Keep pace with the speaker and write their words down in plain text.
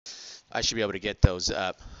I should be able to get those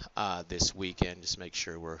up this weekend. Just make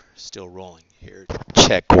sure we're still rolling here.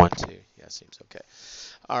 Check 1, 2. Yeah, seems okay.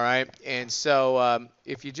 All right. And so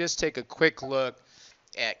if you just take a quick look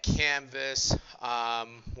at Canvas,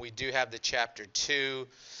 we do have the Chapter 2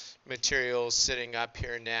 materials sitting up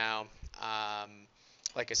here now.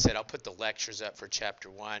 Like I said, I'll put the lectures up for Chapter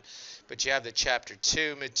 1. But you have the Chapter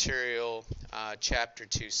 2 material, Chapter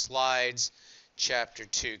 2 slides, Chapter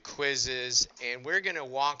 2 quizzes, and we're going to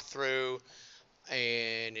walk through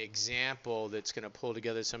an example that's going to pull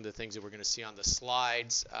together some of the things that we're going to see on the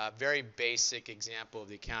slides. Very basic example of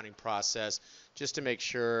the accounting process, just to make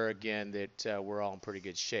sure, again, that we're all in pretty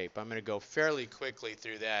good shape. I'm going to go fairly quickly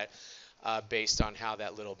through that based on how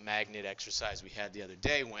that little magnet exercise we had the other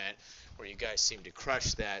day went, where you guys seemed to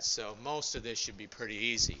crush that. So most of this should be pretty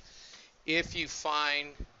easy. If you find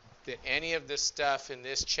that any of the stuff in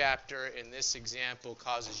this chapter, in this example,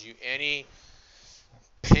 causes you any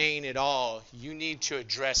pain at all, you need to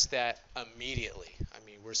address that immediately. I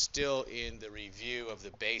mean, we're still in the review of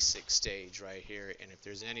the basic stage right here, and if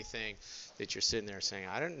there's anything that you're sitting there saying,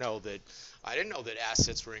 I didn't know that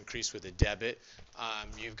assets were increased with a debit,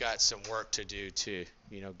 you've got some work to do to,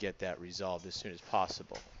 get that resolved as soon as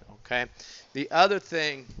possible. Okay. The other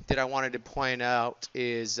thing that I wanted to point out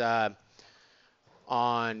is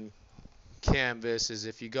on Canvas is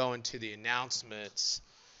if you go into the announcements.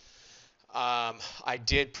 I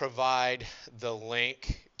did provide the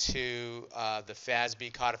link to the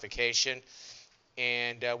FASB codification,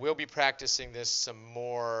 and we'll be practicing this some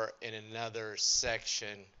more in another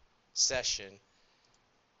session.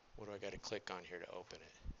 What do I got to click on here to open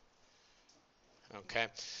it? Okay.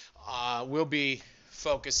 We'll be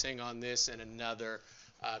focusing on this in another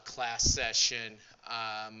class session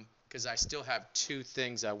because I still have two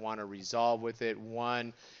things I want to resolve with it.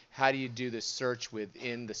 One, how do you do the search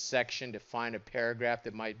within the section to find a paragraph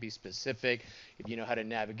that might be specific? If you know how to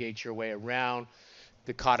navigate your way around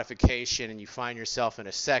the codification and you find yourself in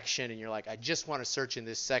a section and you're like, I just want to search in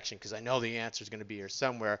this section because I know the answer is going to be here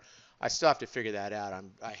somewhere. I still have to figure that out.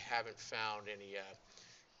 I haven't found any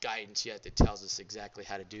guidance yet that tells us exactly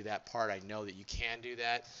how to do that part. I know that you can do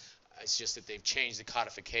that. It's just that they've changed the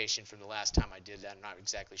codification from the last time I did that. I'm not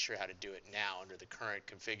exactly sure how to do it now under the current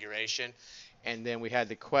configuration. And then we had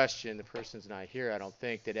the question, the person's not here, I don't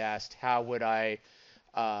think, that asked how would I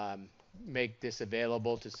make this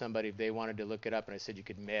available to somebody if they wanted to look it up, and I said you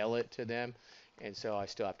could mail it to them. And so I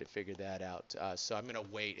still have to figure that out. So I'm going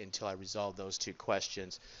to wait until I resolve those two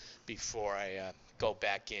questions before I go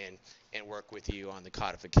back in and work with you on the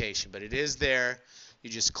codification. But it is there. You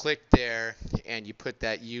just click there and you put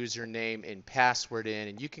that username and password in,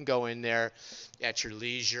 and you can go in there at your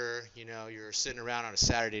leisure. You're sitting around on a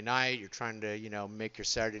Saturday night, you're trying to, make your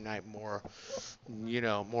Saturday night more,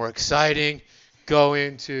 more exciting. Go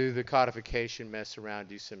into the codification, mess around,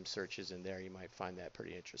 do some searches in there. You might find that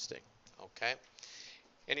pretty interesting. Okay.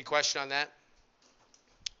 Any question on that?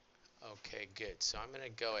 Okay, good. So I'm going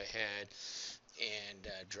to go ahead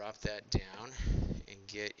and drop that down and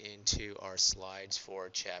get into our slides for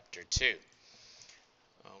Chapter 2.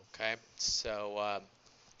 Okay, so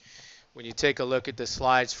when you take a look at the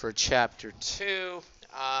slides for Chapter 2,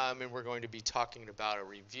 and we're going to be talking about a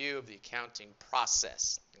review of the accounting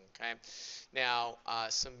process. Okay, now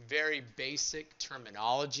some very basic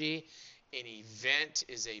terminology. An event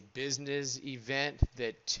is a business event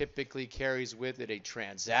that typically carries with it a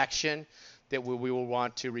transaction that we will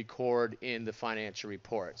want to record in the financial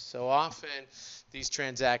reports. So often these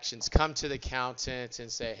transactions come to the accountant and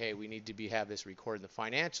say, hey, we need to have this recorded in the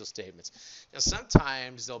financial statements. Now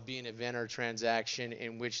sometimes there'll be an event or transaction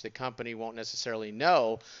in which the company won't necessarily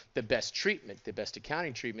know the best treatment, the best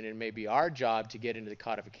accounting treatment, and it may be our job to get into the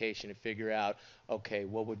codification and figure out, okay,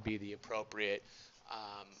 what would be the appropriate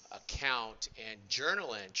account and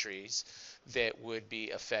journal entries that would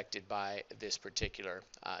be affected by this particular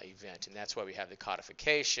event. And that's why we have the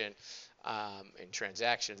codification and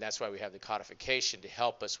transaction. That's why we have the codification to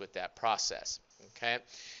help us with that process. Okay.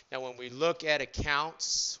 Now, when we look at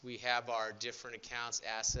accounts, we have our different accounts,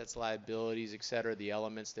 assets, liabilities, etc., the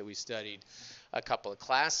elements that we studied a couple of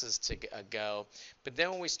classes ago. But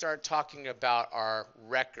then when we start talking about our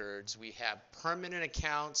records, we have permanent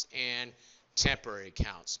accounts and temporary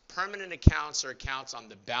accounts. Permanent accounts are accounts on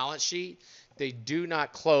the balance sheet. They do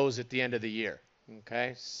not close at the end of the year.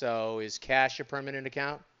 Okay, so is cash a permanent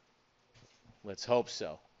account? Let's hope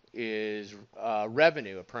so. Is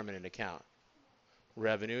revenue a permanent account?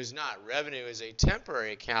 Revenue is not. Revenue is a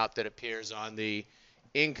temporary account that appears on the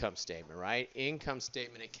income statement, right? Income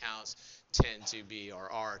statement accounts tend to be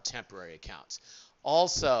or are temporary accounts.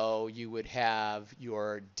 Also, you would have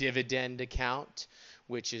your dividend account,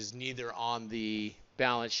 which is neither on the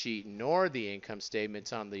balance sheet nor the income statement.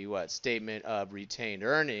 It's on the what? Statement of retained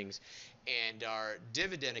earnings. And our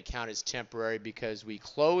dividend account is temporary because we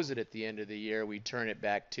close it at the end of the year. We turn it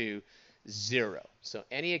back to zero. So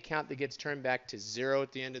any account that gets turned back to zero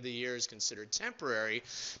at the end of the year is considered temporary,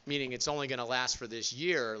 meaning it's only going to last for this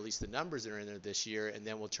year, or at least the numbers that are in there this year, and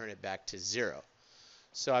then we'll turn it back to zero.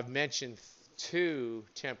 So I've mentioned two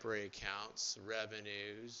temporary accounts: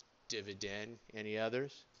 revenues, dividend. Any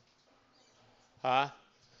others? Huh?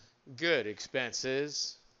 Good.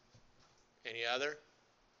 Expenses. Any other?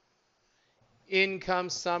 Income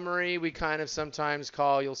summary, we kind of sometimes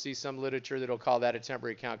call, you'll see some literature that'll call that a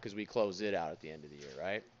temporary account because we close it out at the end of the year,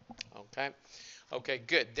 right? Okay. Okay,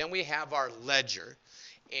 good. Then we have our ledger.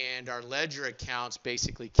 And our ledger accounts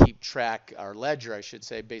basically keep track, our ledger, I should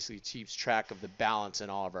say, basically keeps track of the balance in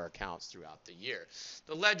all of our accounts throughout the year.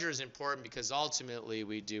 The ledger is important because ultimately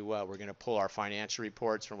we do what? We're going to pull our financial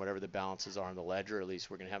reports from whatever the balances are in the ledger. Or at least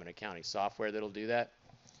we're going to have an accounting software that'll do that.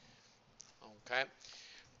 Okay.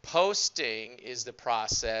 Posting is the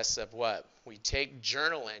process of what? We take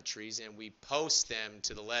journal entries and we post them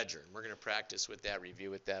to the ledger. And we're going to practice with that, review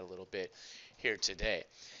with that a little bit here today.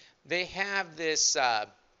 They have this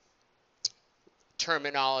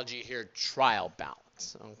terminology here, trial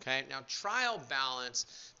balance. Okay, now trial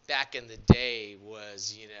balance back in the day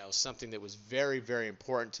was, something that was very, very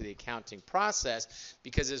important to the accounting process,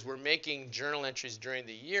 because as we're making journal entries during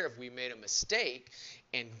the year, if we made a mistake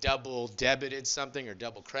and double debited something or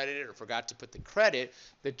double credited or forgot to put the credit,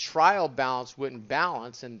 the trial balance wouldn't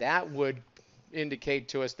balance, and that would indicate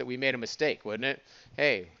to us that we made a mistake, wouldn't it?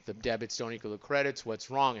 Hey, the debits don't equal the credits, what's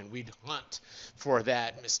wrong? And we'd hunt for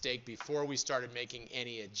that mistake before we started making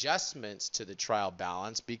any adjustments to the trial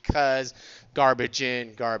balance, because garbage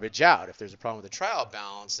in, garbage out. If there's a problem with the trial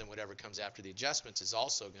balance, then whatever comes after the adjustments is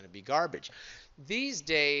also going to be garbage. These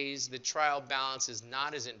days, the trial balance is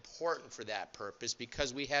not as important for that purpose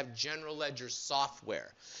because we have general ledger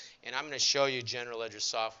software. And I'm going to show you general ledger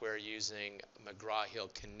software using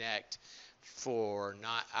McGraw-Hill Connect for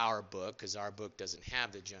not our book, because our book doesn't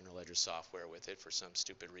have the general ledger software with it for some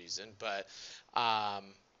stupid reason. But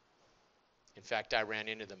in fact, I ran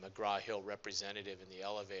into the McGraw-Hill representative in the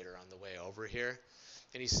elevator on the way over here.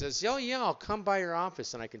 And he says, yeah, I'll come by your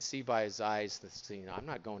office. And I can see by his eyes that, I'm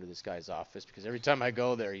not going to this guy's office, because every time I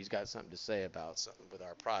go there, he's got something to say about something with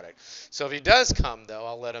our product. So if he does come, though,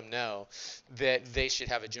 I'll let him know that they should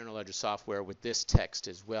have a general ledger software with this text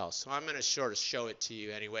as well. So I'm going to sort of show it to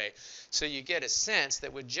you anyway, so you get a sense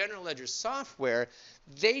that with general ledger software,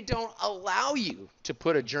 they don't allow you to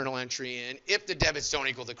put a journal entry in if the debits don't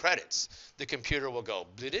equal the credits. The computer will go,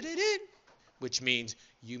 which means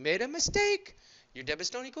you made a mistake. Your debits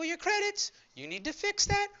don't equal your credits. You need to fix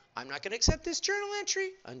that. I'm not going to accept this journal entry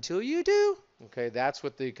until you do. Okay, that's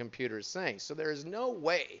what the computer is saying. So there is no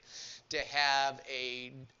way to have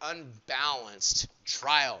a unbalanced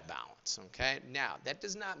trial balance. Okay, now that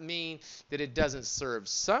does not mean that it doesn't serve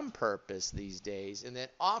some purpose these days, and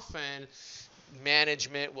that often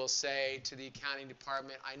management will say to the accounting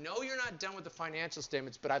department, I know you're not done with the financial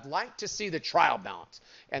statements, but I'd like to see the trial balance.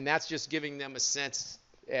 And that's just giving them a sense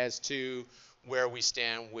as to where we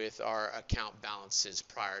stand with our account balances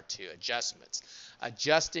prior to adjustments.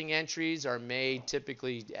 Adjusting entries are made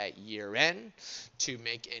typically at year end to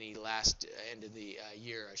make any last end of the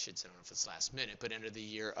year, I should say, I don't know if it's last minute, but end of the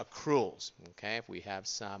year accruals. Okay, if we have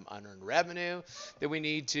some unearned revenue that we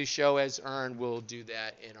need to show as earned, we'll do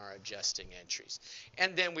that in our adjusting entries.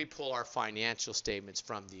 And then we pull our financial statements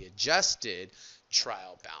from the adjusted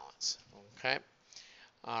trial balance. Okay.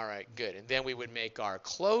 All right, good. And then we would make our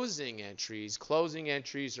closing entries. Closing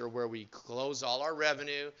entries are where we close all our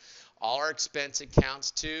revenue, all our expense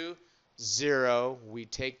accounts to zero. We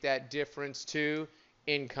take that difference to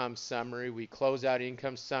income summary. We close out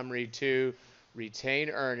income summary to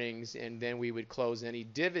retain earnings, and then we would close any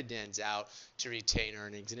dividends out to retain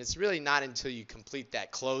earnings. And it's really not until you complete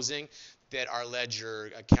that closing that our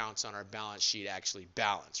ledger accounts on our balance sheet actually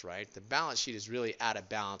balance, right? The balance sheet is really out of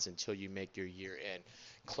balance until you make your year-end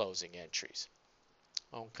closing entries.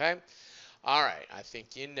 Okay? All right, I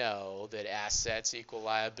think you know that assets equal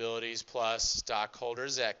liabilities plus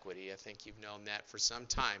stockholders' equity. I think you've known that for some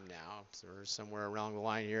time now. Or somewhere along the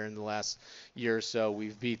line here in the last year or so,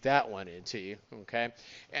 we've beat that one into you. Okay?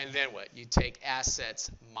 And then what? You take assets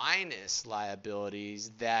minus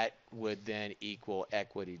liabilities. That would then equal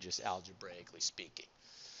equity, just algebraically speaking.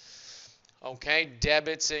 Okay,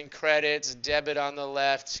 debits and credits. Debit on the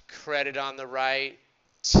left, credit on the right.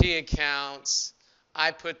 T accounts.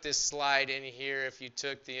 I put this slide in here. If you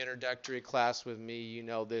took the introductory class with me, you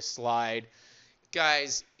know this slide.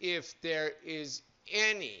 Guys, if there is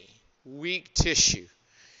any weak tissue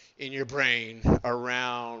in your brain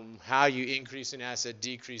around how you increase an asset,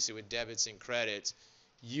 decrease it with debits and credits,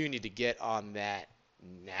 you need to get on that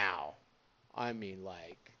now. I mean,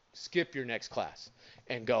 like, skip your next class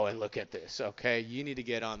and go and look at this, okay? You need to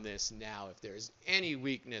get on this now if there's any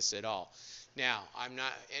weakness at all. Now, I'm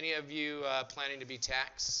not, any of you planning to be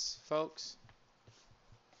tax folks?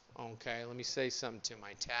 Okay, let me say something to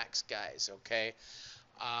my tax guys, okay?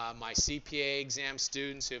 My CPA exam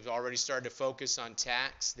students who have already started to focus on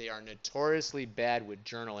tax, they are notoriously bad with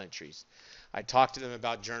journal entries. I talk to them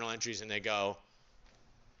about journal entries and they go,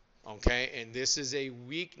 okay, and this is a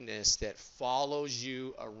weakness that follows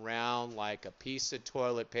you around like a piece of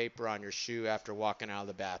toilet paper on your shoe after walking out of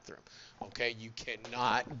the bathroom. Okay, you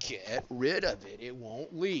cannot get rid of it. It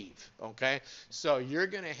won't leave. Okay, so you're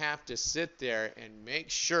going to have to sit there and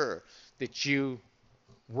make sure that you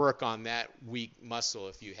work on that weak muscle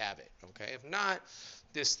if you have it. Okay, if not,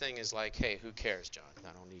 this thing is like, hey, who cares, John?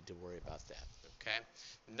 I don't need to worry about that. Okay,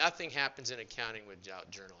 nothing happens in accounting without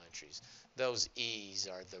journal entries. Those E's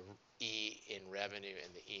are the E in revenue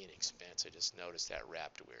and the E in expense. I just noticed that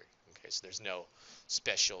wrapped weird. Okay, so there's no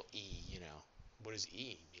special E, you know. What does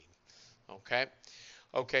E mean? Okay.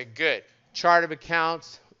 Okay, good. Chart of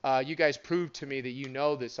accounts. You guys proved to me that you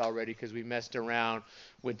know this already because we messed around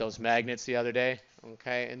with those magnets the other day.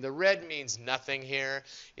 Okay, and the red means nothing here.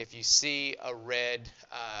 If you see a red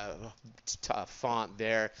font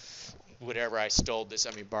there, whatever I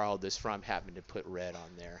borrowed this from, happened to put red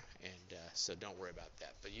on there, and so don't worry about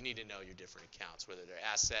that. But you need to know your different accounts, whether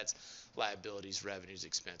they're assets, liabilities, revenues,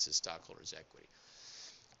 expenses, stockholders' equity.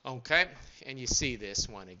 Okay, and you see this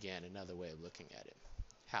one again, another way of looking at it,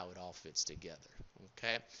 how it all fits together.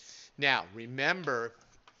 Okay, now remember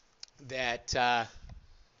that,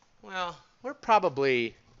 well, we're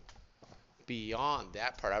probably beyond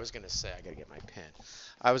that part. I was going to say, I got to get my pen.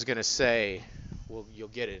 I was going to say, well, you'll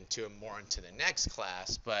get more into the next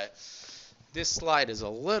class, but this slide is a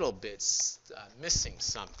little bit missing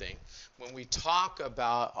something. When we talk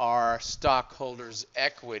about our stockholders'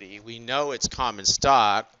 equity, we know it's common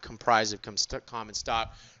stock, comprised of common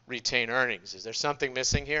stock, retained earnings. Is there something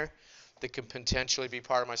missing here that could potentially be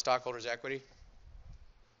part of my stockholders' equity?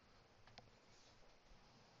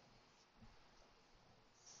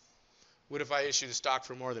 What if I issue the stock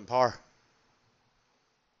for more than par?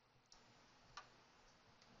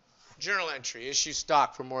 Journal entry, issue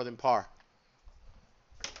stock for more than par.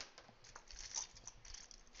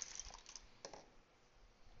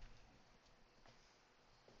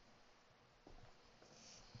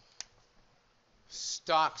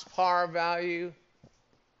 Stock's par value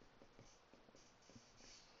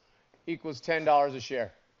equals $10 a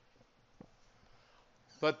share.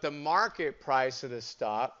 But the market price of the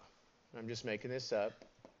stock, I'm just making this up,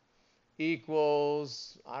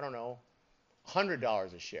 equals, I don't know,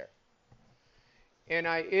 $100 a share. And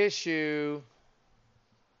I issue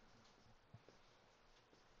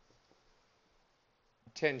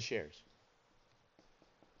 10 shares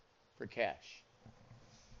for cash.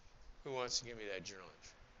 Who wants to give me that journal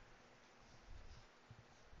entry?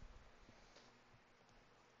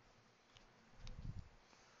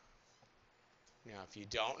 Now, if you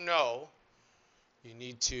don't know, you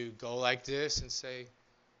need to go like this and say,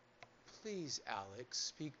 please, Alex,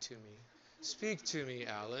 speak to me. Speak to me,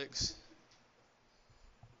 Alex.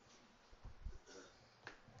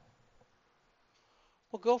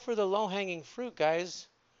 Well, go for the low-hanging fruit, guys.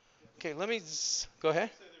 Okay, let me go ahead.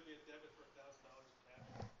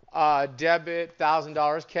 Debit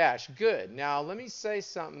 $1,000 cash. Good. Now let me say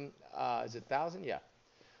something. Is it 1,000? Yeah.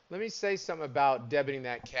 Let me say something about debiting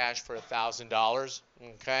that cash for $1,000.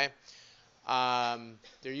 Okay.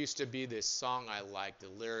 There used to be this song I liked. The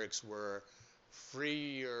lyrics were,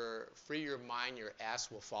 "Free your mind, your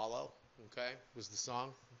ass will follow." Okay, was the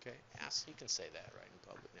song. Okay, ass. You can say that right in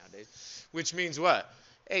public nowadays. Which means what?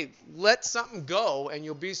 Hey, let something go, and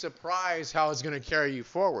you'll be surprised how it's going to carry you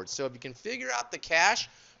forward. So if you can figure out the cash,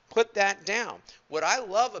 put that down. What I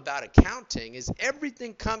love about accounting is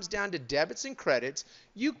everything comes down to debits and credits.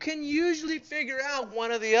 You can usually figure out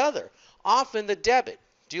one or the other. Often the debit.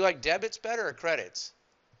 Do you like debits better or credits?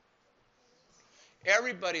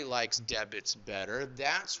 Everybody likes debits better.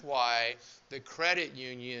 That's why the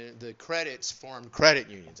credits formed credit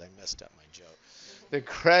unions. I messed up my joke. The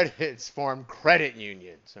credits formed credit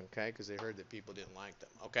unions, okay, because they heard that people didn't like them,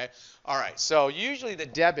 okay? All right, so usually the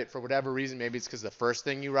debit, for whatever reason, maybe it's because the first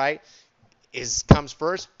thing you write, comes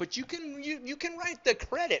first, but you can write the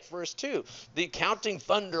credit first too. The accounting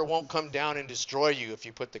thunder won't come down and destroy you if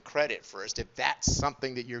you put the credit first, if that's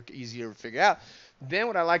something that you're easier to figure out. Then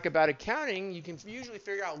what I like about accounting, you can usually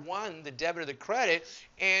figure out one, the debit or the credit,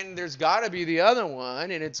 and there's got to be the other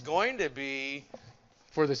one, and it's going to be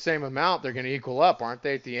for the same amount. They're going to equal up, aren't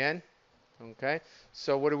they, at the end? Okay,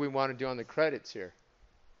 so what do we want to do on the credits here?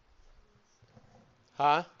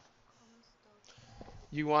 Huh?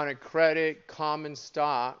 You want to credit common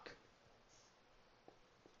stock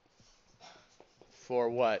for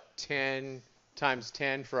what? 10 times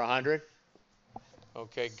 10 for 100?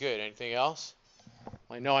 Okay, good. Anything else?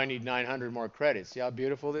 I know I need 900 more credits. See how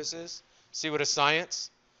beautiful this is? See what a science?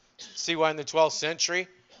 See why in the 12th century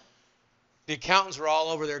the accountants were all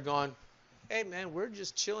over there going, hey, man, we're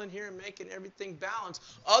just chilling here and making everything balance.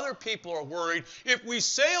 Other people are worried, if we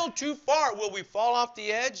sail too far, will we fall off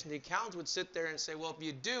the edge? And the accountants would sit there and say, well, if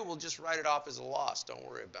you do, we'll just write it off as a loss. Don't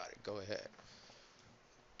worry about it. Go ahead.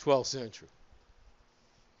 12th century.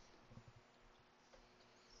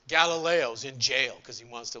 Galileo's in jail because he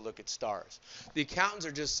wants to look at stars. The accountants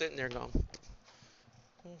are just sitting there going,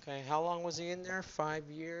 okay, how long was he in there? 5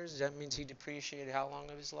 years? That means he depreciated how long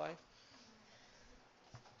of his life?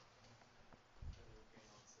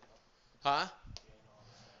 Huh?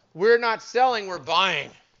 We're not selling, we're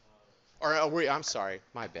buying. I'm sorry,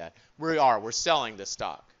 my bad. We're selling the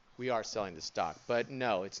stock. We are selling the stock. But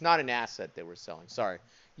no, it's not an asset that we're selling. Sorry.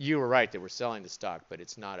 You were right that we're selling the stock, but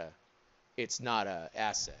it's not a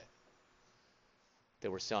asset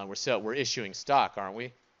that we're selling. We're issuing stock, aren't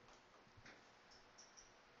we?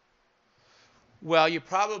 Well, you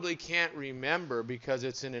probably can't remember because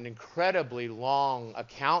it's in an incredibly long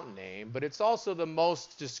account name, but it's also the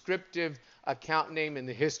most descriptive account name in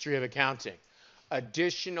the history of accounting.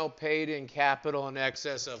 Additional paid-in capital in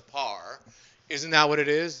excess of par. Isn't that what it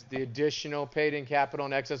is? The additional paid-in capital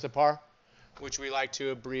in excess of par, which we like to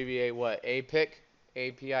abbreviate what? APIC?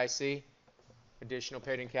 APIC? Additional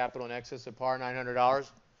paid-in capital in excess of par, $900.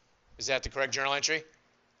 Is that the correct journal entry?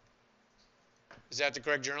 Is that the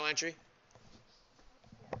correct journal entry?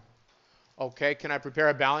 Okay, can I prepare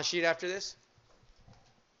a balance sheet after this?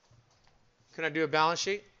 Can I do a balance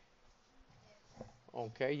sheet?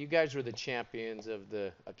 Okay, you guys were the champions of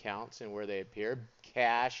the accounts and where they appear.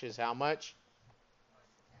 Cash is how much?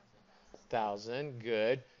 1,000.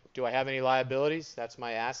 Good. Do I have any liabilities? That's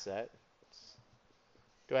my asset.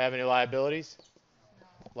 Do I have any liabilities?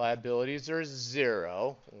 No. Liabilities are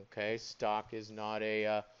 0. Okay, stock is not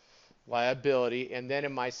a liability. And then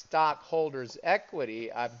in my stockholders'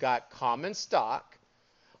 equity, I've got common stock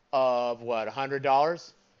of what,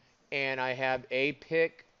 $100? And I have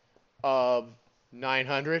APIC of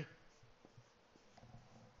 900.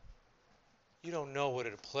 You don't know what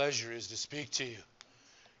a pleasure is to speak to you.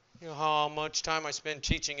 You know how much time I spend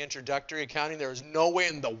teaching introductory accounting? There is no way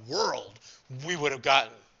in the world we would have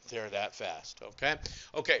gotten there that fast, okay?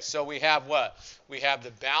 Okay, so we have what? We have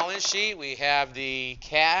the balance sheet, we have the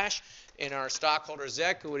cash. In our stockholders'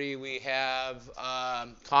 equity, we have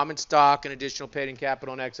common stock and additional paid-in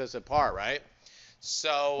capital in excess of par, right?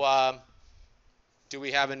 So do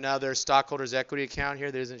we have another stockholders' equity account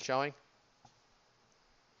here that isn't showing?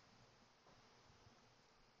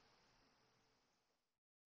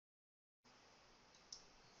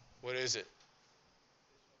 What is it?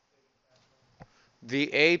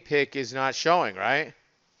 The APIC is not showing, right?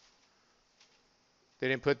 They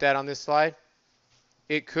didn't put that on this slide?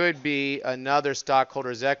 It could be another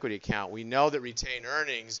stockholders' equity account. We know that retained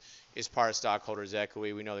earnings is part of stockholders'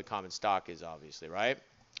 equity. We know that common stock is, obviously, right?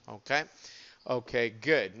 Okay. Okay,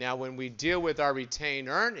 good. Now, when we deal with our retained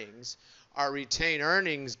earnings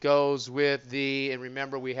goes with the, and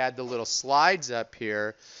remember we had the little slides up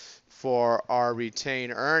here for our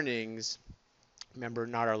retained earnings. Remember,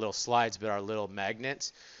 not our little slides, but our little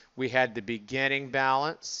magnets. We had the beginning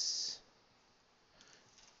balance,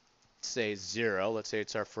 say 0. Let's say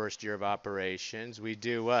it's our first year of operations. We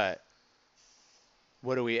do what?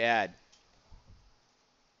 What do we add?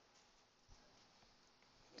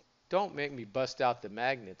 Don't make me bust out the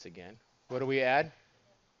magnets again. What do we add?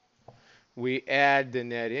 We add the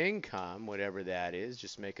net income, whatever that is,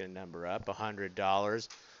 just making a number up, $100,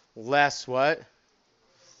 less what?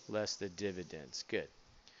 Less the dividends. Good.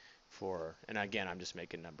 And again, I'm just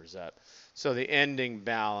making numbers up. So the ending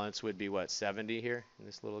balance would be what, 70 here in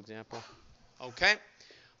this little example? Okay.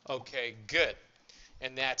 Okay, good.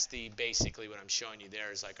 And that's basically what I'm showing you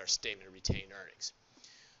there is like our statement of retained earnings.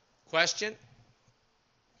 Question?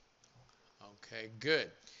 Okay, good.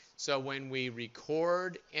 So when we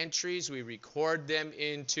record entries, we record them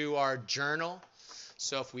into our journal.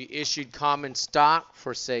 So if we issued common stock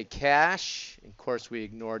for, say, cash, of course we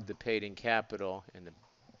ignored the paid-in capital and the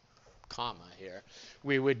comma here,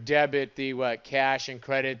 we would debit the cash and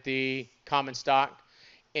credit the common stock.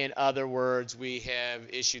 In other words, we have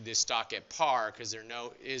issued this stock at par because there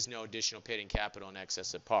is no additional paid-in capital in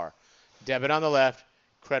excess of par. Debit on the left,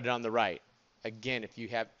 credit on the right. Again, if you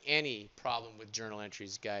have any problem with journal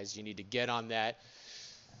entries, guys, you need to get on that.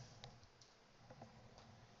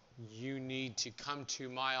 You need to come to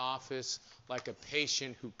my office like a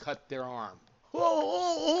patient who cut their arm.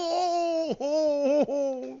 Oh,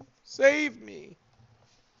 save me.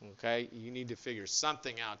 Okay, you need to figure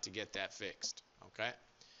something out to get that fixed.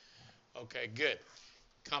 Okay, good.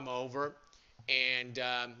 Come over, and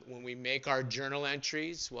when we make our journal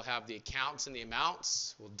entries, we'll have the accounts and the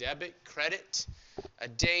amounts. We'll debit, credit, a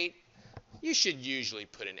date. You should usually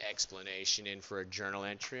put an explanation in for a journal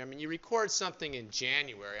entry. I mean, you record something in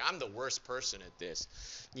January. I'm the worst person at this.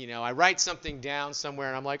 You know, I write something down somewhere,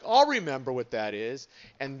 and I'm like, I'll remember what that is.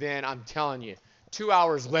 And then I'm telling you, 2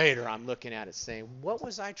 hours later, I'm looking at it saying, what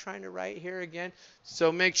was I trying to write here again?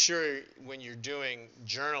 So make sure when you're doing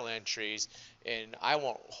journal entries, and I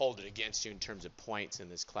won't hold it against you in terms of points in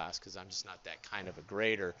this class because I'm just not that kind of a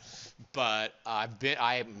grader. But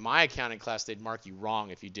my accounting class, they'd mark you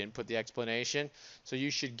wrong if you didn't put the explanation. So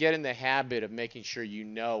you should get in the habit of making sure you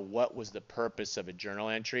know what was the purpose of a journal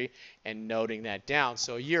entry and noting that down.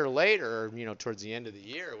 So a year later, you know, towards the end of the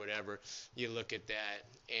year or whatever, you look at that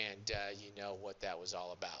and you know what that was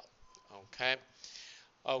all about. Okay?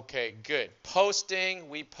 Okay, good. Posting,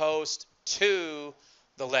 we post to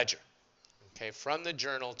the ledger. Okay, from the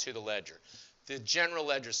journal to the ledger. The general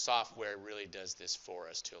ledger software really does this for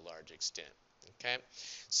us to a large extent. Okay,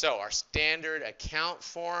 so our standard account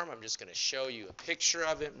form, I'm just going to show you a picture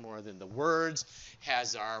of it more than the words,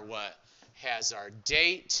 has our what? Has our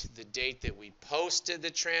date, the date that we posted the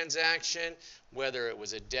transaction, whether it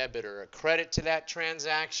was a debit or a credit to that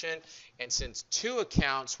transaction. And since two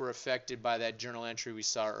accounts were affected by that journal entry we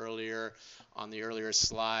saw earlier on the earlier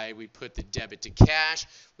slide, we put the debit to cash,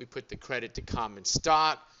 we put the credit to common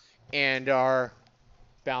stock, and our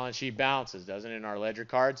balance sheet balances, doesn't it, in our ledger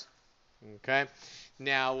cards? Okay.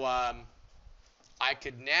 Now, I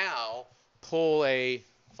could now pull a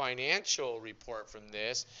financial report from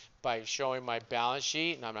this by showing my balance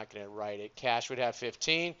sheet, and I'm not going to write it. Cash would have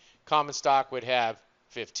 15, common stock would have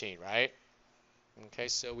 15, right? Okay,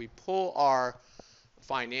 so we pull our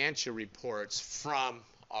financial reports from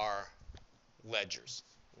our ledgers.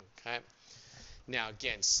 Okay. Now,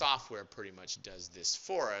 again, software pretty much does this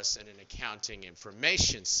for us in an accounting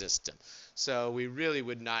information system. So we really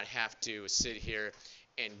would not have to sit here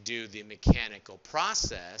and do the mechanical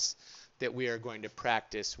process that we are going to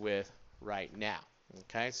practice with right now.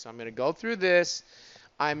 Okay, so I'm going to go through this.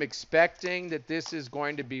 I'm expecting that this is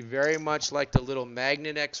going to be very much like the little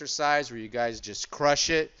magnet exercise where you guys just crush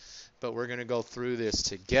it, but we're going to go through this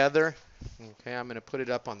together. Okay, I'm going to put it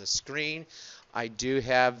up on the screen. I do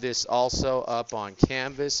have this also up on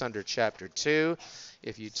Canvas under Chapter 2.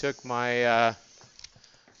 If you took my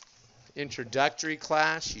introductory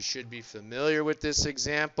class, you should be familiar with this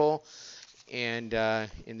example. And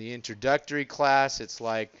in the introductory class, it's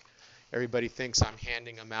like everybody thinks I'm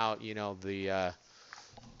handing them out, you know, the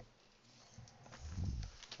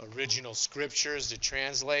original scriptures to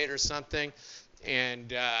translate or something.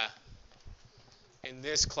 And in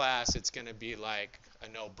this class, it's going to be like a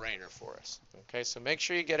no-brainer for us. Okay, so make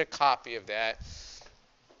sure you get a copy of that.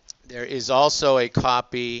 There is also a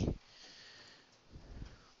copy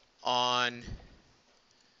on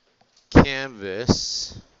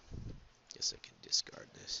Canvas. Guess I can discard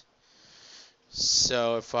this.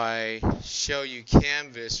 So if I show you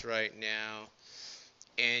Canvas right now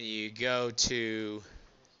and you go to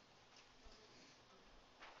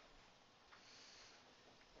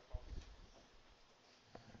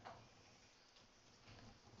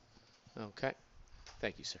okay.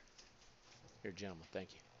 Thank you, sir. Here, gentlemen. Thank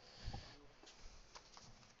you.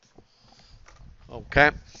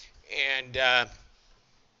 Okay. And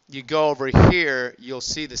you go over here, you'll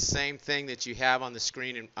see the same thing that you have on the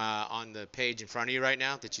screen and on the page in front of you right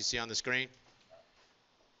now that you see on the screen.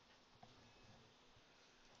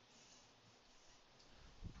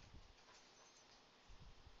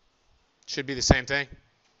 Should be the same thing.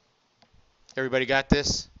 Everybody got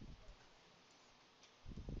this?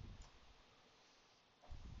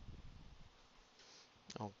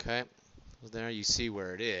 Okay. Well, there you see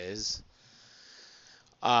where it is.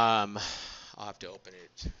 I'll have to open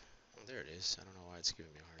it. Oh, there it is. I don't know why it's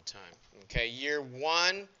giving me a hard time. Okay, year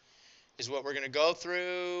 1 is what we're going to go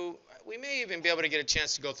through. We may even be able to get a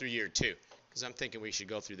chance to go through year 2. because I'm thinking we should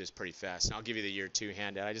go through this pretty fast. And I'll give you the year 2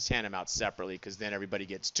 handout. I just hand them out separately because then everybody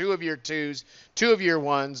gets 2 of year 2s, 2 of year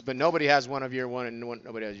 1s, but nobody has 1 of year 1 and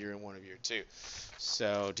nobody has year 1 of year 2.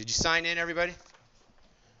 So did you sign in, everybody?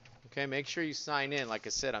 Okay, make sure you sign in. Like I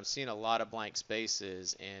said, I'm seeing a lot of blank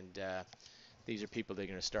spaces, and these are people that are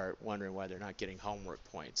going to start wondering why they're not getting homework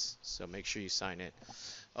points. So make sure you sign in.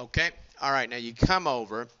 Okay, all right, now you come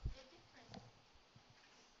over.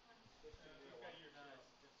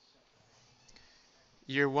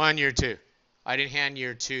 Year 1, year 2. I didn't hand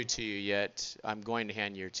year 2 to you yet. I'm going to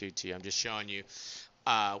hand year 2 to you. I'm just showing you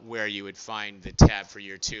where you would find the tab for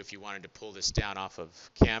year 2 if you wanted to pull this down off of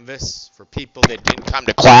Canvas. For people that didn't come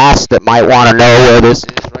to class that might want to know where this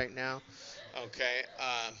is right now. Okay,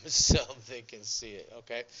 so they can see it.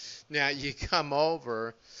 Okay, now you come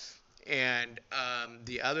over, and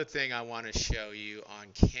the other thing I want to show you on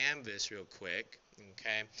Canvas real quick,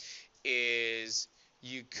 okay, is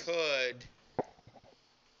you could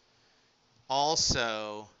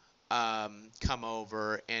also come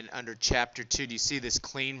over and under chapter 2, do you see this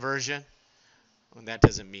clean version? Well, that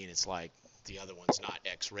doesn't mean it's like the other one's not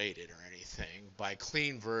X-rated or anything. By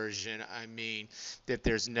clean version, I mean that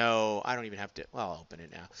there's no, I don't even have to, well, I'll open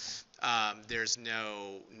it now. There's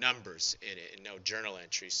no numbers in it and no journal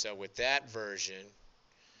entries. So with that version,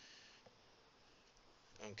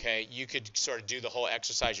 okay, you could sort of do the whole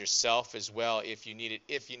exercise yourself as well if you needed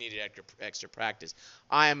extra practice.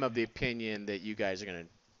 I am of the opinion that you guys are going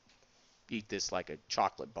to eat this like a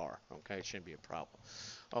chocolate bar. Okay, it shouldn't be a problem.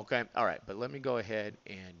 Okay, all right, but let me go ahead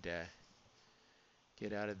and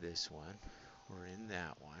get out of this one. We're in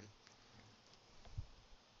that one.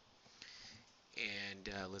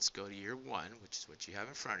 And let's go to year 1, which is what you have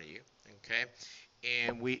in front of you. Okay,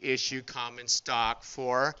 and we issue common stock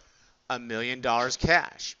for $1 million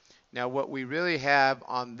cash. Now, what we really have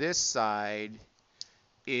on this side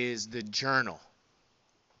is the journal.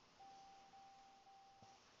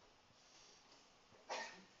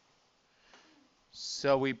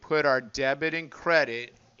 So we put our debit and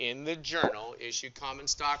credit in the journal, issue common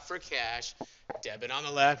stock for cash, debit on the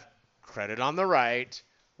left, credit on the right.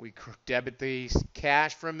 We debit the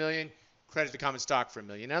cash for $1 million, credit the common stock for $1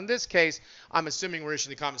 million. Now in this case, I'm assuming we're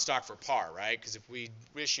issuing the common stock for par, right? Because if we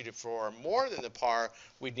issued it for more than the par,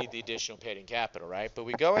 we'd need the additional paid-in capital, right? But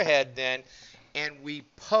we go ahead then and we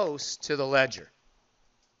post to the ledger.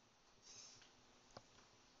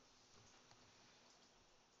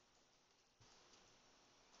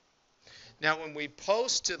 Now, when we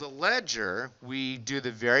post to the ledger, we do the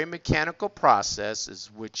very mechanical process,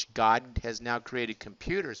 which God has now created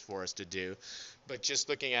computers for us to do. But just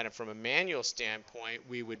looking at it from a manual standpoint,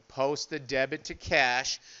 we would post the debit to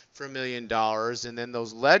cash for $1 million, and then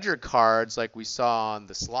those ledger cards, like we saw on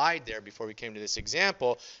the slide there before we came to this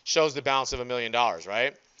example, shows the balance of $1 million,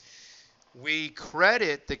 right? We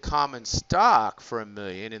credit the common stock for $1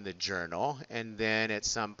 million in the journal, and then at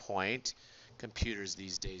some point, computers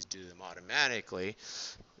these days do them automatically.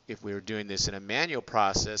 If we were doing this in a manual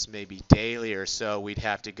process, maybe daily or so, we'd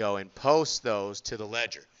have to go and post those to the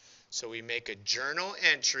ledger. So we make a journal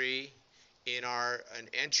entry in our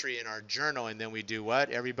journal, and then we do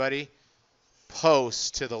what? Everybody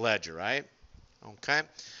post to the ledger, right? Okay.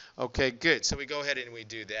 Okay, good. So we go ahead and we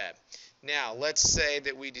do that. Now, let's say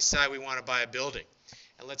that we decide we want to buy a building.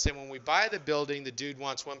 And let's say when we buy the building, the dude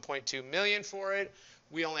wants $1.2 million for it.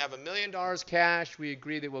 We only have $1 million cash. We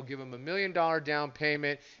agree that we'll give him $1 million down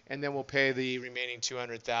payment, and then we'll pay the remaining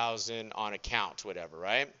 $200,000 on account, whatever,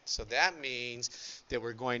 right? So that means that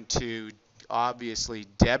we're going to obviously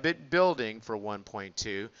debit building for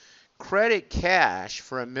 1.2, credit cash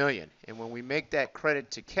for $1 million. And when we make that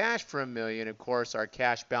credit to cash for $1 million, of course, our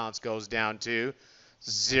cash balance goes down to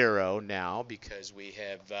 0 now because we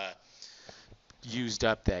have used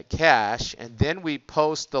up that cash, and then we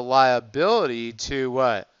post the liability to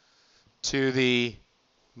what? To the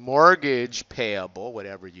mortgage payable,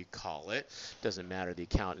 whatever you call it. Doesn't matter the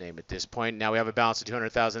account name at this point. Now we have a balance of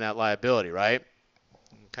 $200,000 at liability, right?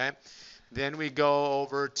 Okay. Then we go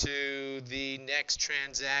over to the next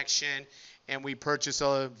transaction and we purchase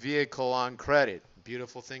a vehicle on credit.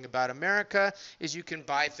 Beautiful thing about America is you can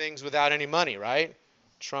buy things without any money, right?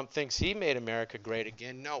 Trump thinks he made America great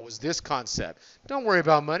again. No, it was this concept. Don't worry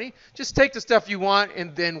about money. Just take the stuff you want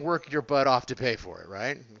and then work your butt off to pay for it,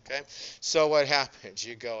 right? Okay. So what happens?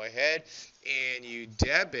 You go ahead and you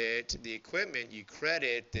debit the equipment. You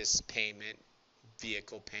credit this payment,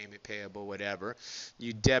 vehicle payment, payable, whatever.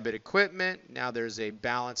 You debit equipment. Now there's a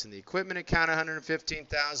balance in the equipment account,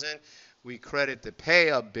 $115,000. we credit the pay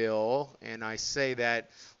a bill, and I say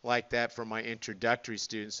that like that for my introductory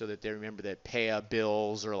students so that they remember that pay a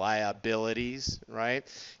bills are liabilities, right?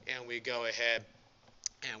 And we go ahead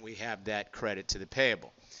and we have that credit to the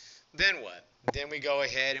payable. Then what? Then we go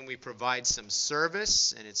ahead and we provide some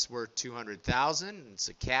service, and it's worth $200,000. It's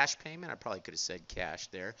a cash payment. I probably could have said cash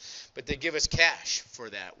there, but they give us cash for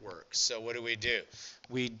that work. So what do?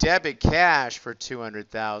 We debit cash for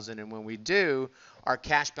 $200,000, and when we do, our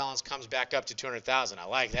cash balance comes back up to $200,000. I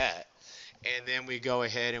like that. And then we go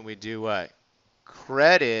ahead and we do what?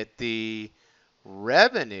 Credit the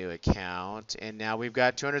revenue account, and now we've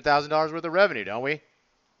got $200,000 worth of revenue, don't we?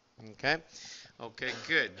 Okay. Okay,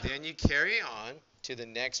 good. Then you carry on to the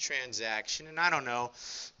next transaction, and I don't know,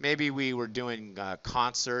 maybe we were doing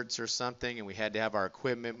concerts or something, and we had to have our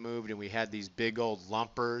equipment moved, and we had these big old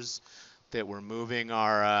lumpers that were moving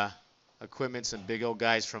our equipment, some big old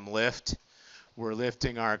guys from Lyft. We're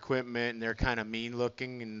lifting our equipment, and they're kind of mean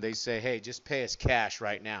looking, and they say, hey, just pay us cash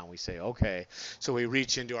right now. And we say, okay. So we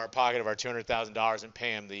reach into our pocket of our $200,000 and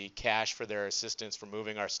pay them the cash for their assistance for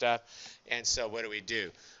moving our stuff. And so what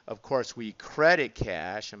do? Of course, we credit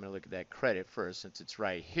cash. I'm going to look at that credit first since it's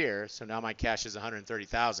right here. So now my cash is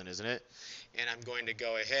 $130,000, isn't it? And I'm going to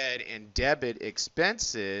go ahead and debit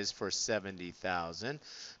expenses for $70,000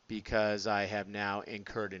 because I have now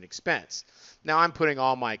incurred an expense. Now I'm putting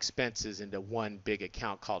all my expenses into one big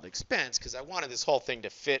account called expense because I wanted this whole thing to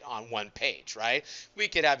fit on one page, right? We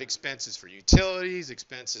could have expenses for utilities,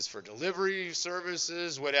 expenses for delivery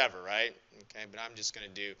services, whatever, right? Okay, but I'm just going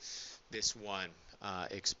to do this one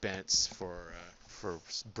expense for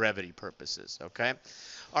brevity purposes, okay?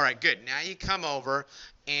 All right, good. Now you come over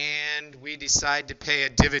and we decide to pay a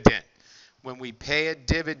dividend. When we pay a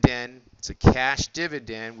dividend, it's a cash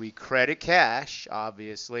dividend. We credit cash,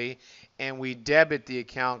 obviously, and we debit the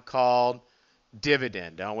account called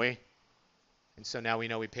dividend, don't we? And so now we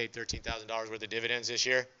know we paid $13,000 worth of dividends this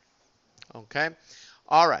year. Okay?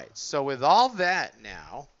 All right. So with all that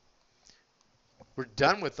now, we're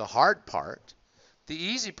done with the hard part. The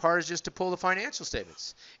easy part is just to pull the financial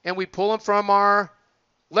statements. And we pull them from our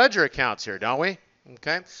ledger accounts here, don't we?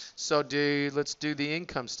 Okay, so let's do the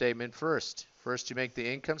income statement first. First you make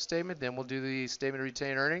the income statement, then we'll do the statement of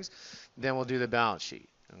retained earnings, then we'll do the balance sheet.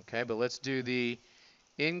 Okay, but let's do the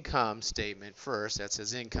income statement first. That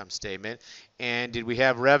says income statement. And did we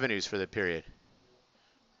have revenues for the period?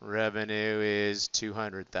 Revenue is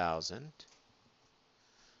 $200,000.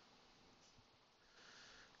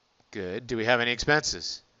 Good. Do we have any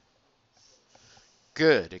expenses?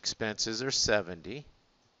 Good. Expenses are $70,000.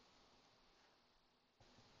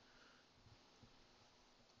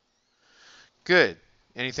 Good.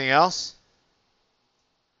 Anything else?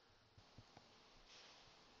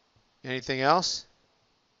 Anything else?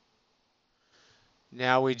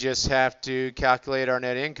 Now we just have to calculate our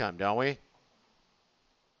net income, don't we?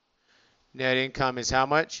 Net income is how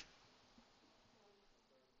much?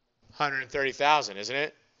 130,000, isn't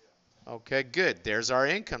it? Okay, good. There's our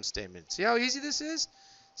income statement. See how easy this is?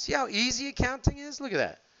 See how easy accounting is? Look at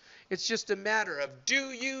that. It's just a matter of,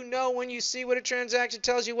 do you know when you see what a transaction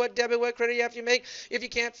tells you what debit, what credit you have to make? If you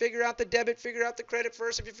can't figure out the debit, figure out the credit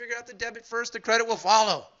first. If you figure out the debit first, the credit will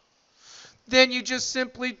follow. Then you just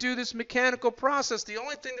simply do this mechanical process. The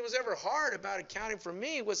only thing that was ever hard about accounting for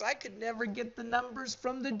me was I could never get the numbers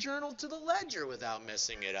from the journal to the ledger without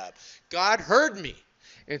messing it up. God heard me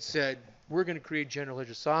and said, we're going to create general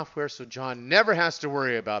ledger software so John never has to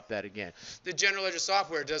worry about that again. The general ledger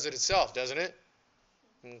software does it itself, doesn't it?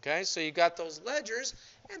 Okay, so you got those ledgers,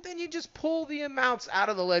 and then you just pull the amounts out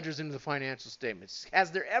of the ledgers into the financial statements.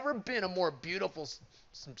 Has there ever been a more beautiful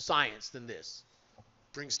science than this?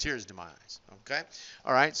 Brings tears to my eyes. Okay,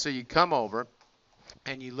 all right, so you come over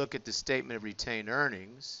and you look at the statement of retained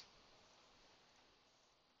earnings.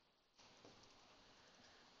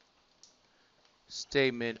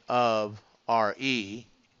 Statement of RE.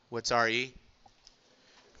 What's RE?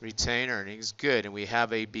 Retained earnings. Good. And we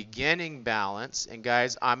have a beginning balance. And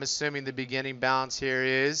guys, I'm assuming the beginning balance here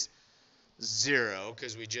is 0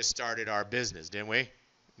 because we just started our business, didn't we?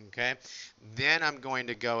 Okay. Then I'm going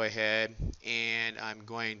to go ahead and I'm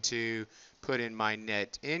going to put in my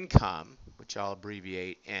net income, which I'll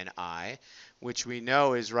abbreviate NI, which we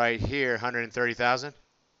know is right here, 130,000.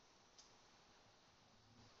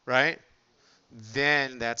 Right?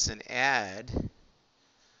 Then that's an add.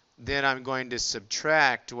 Then I'm going to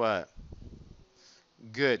subtract what?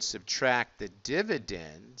 Good. Subtract the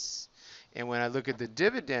dividends. And when I look at the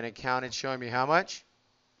dividend account, it's showing me how much?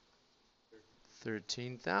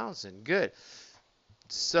 13,000. Good.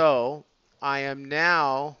 So I am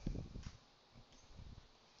now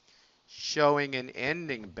showing an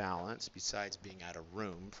ending balance besides being out of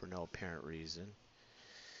room for no apparent reason.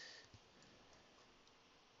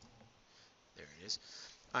 There it is.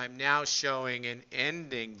 I'm now showing an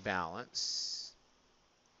ending balance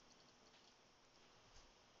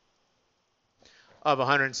of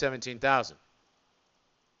 117,000.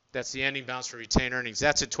 That's the ending balance for retained earnings.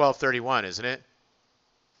 That's at 12/31, isn't it?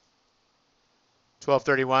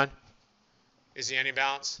 12/31 is the ending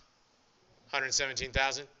balance.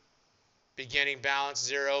 117,000. Beginning balance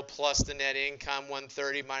 0 plus the net income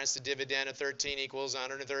 130 minus the dividend of 13 equals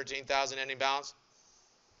 113,000 ending balance.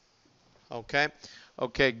 Okay.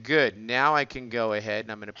 Okay, good. Now I can go ahead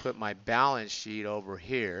and I'm going to put my balance sheet over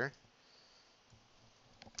here.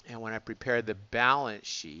 And when I prepare the balance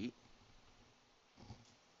sheet,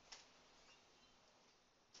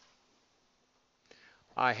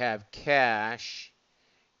 I have cash,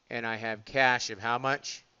 and I have cash of how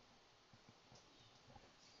much?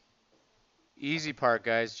 Easy part,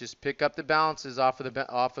 guys. Just pick up the balances off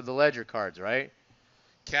of the ledger cards, right?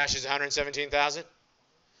 Cash is 117,000.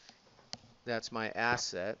 That's my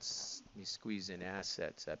assets. Let me squeeze in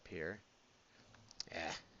assets up here.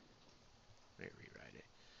 Let me rewrite it.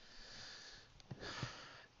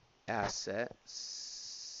 Assets,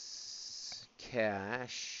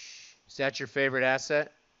 cash. Is that your favorite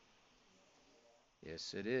asset?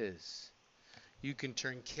 Yes, it is. You can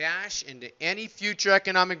turn cash into any future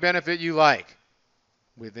economic benefit you like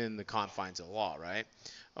within the confines of the law, right?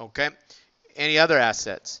 Okay. Any other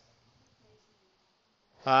assets?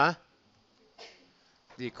 Huh?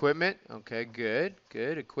 The equipment? Okay, good.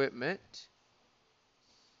 Good. Equipment.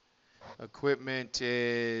 Equipment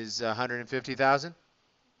is 150,000.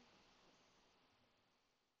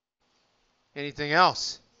 Anything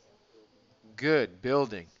else? Good.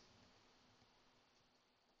 Building.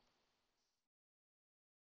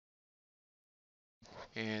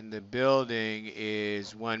 And the building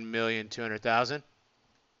is 1,200,000.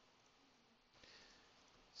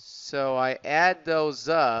 So I add those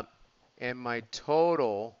up, and my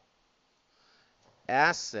total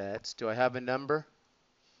assets, do I have a number?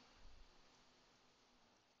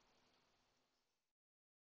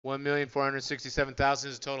 1,467,000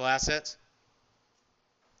 is total assets.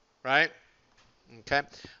 Right? Okay.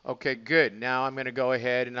 Okay, good. Now I'm going to go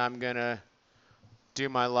ahead and I'm going to do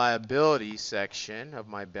my liability section of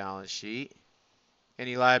my balance sheet.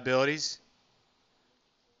 Any liabilities?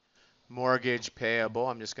 Mortgage payable.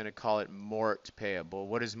 I'm just going to call it mort payable.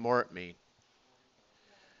 What does mort mean?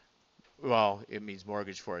 Well, it means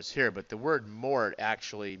mortgage for us here, but the word mort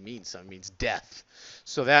actually means something. It means death.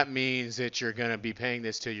 So that means that you're going to be paying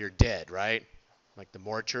this till you're dead, right? Like the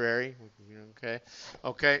mortuary. Okay.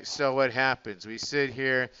 Okay, so what happens? We sit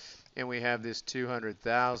here and we have this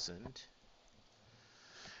 200,000.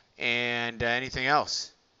 And anything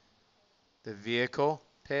else? The vehicle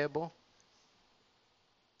payable.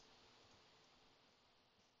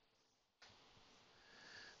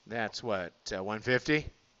 That's what, 150?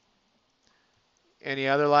 Any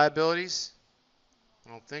other liabilities? I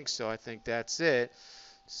don't think so. I think that's it.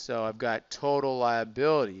 So I've got total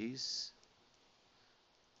liabilities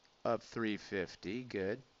of 350.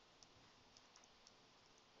 Good.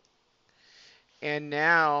 And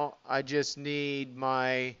now I just need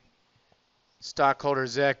my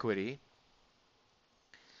stockholders' equity.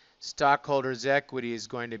 Stockholders' equity is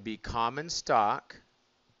going to be common stock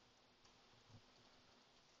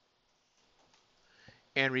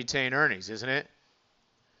and retained earnings, isn't it?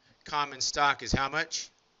 Common stock is how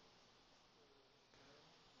much?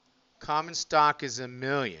 Common stock is 1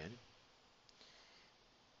 million.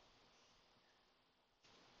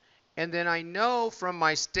 And then I know from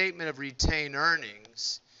my statement of retained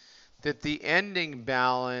earnings that the ending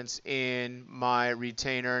balance in my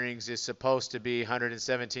retained earnings is supposed to be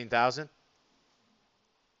 117,000.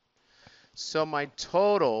 So my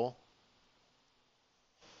total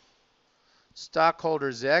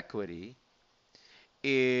stockholders' equity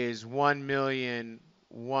is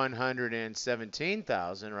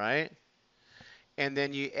 1,117,000, right? And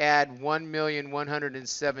then you add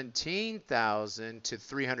 1,117,000 to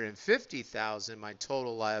 350,000, my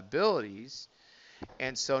total liabilities.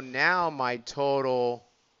 And so now my total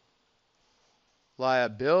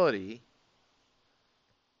liability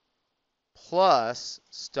plus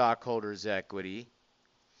stockholders' equity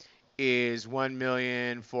is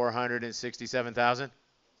 1,467,000.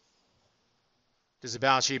 Does the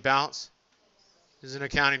balance sheet balance? Isn't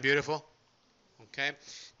accounting beautiful? Okay.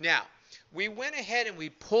 Now, we went ahead and we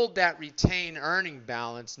pulled that retained earning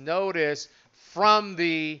balance. Notice from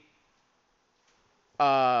the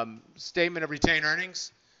statement of retained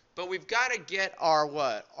earnings, But we've got to get our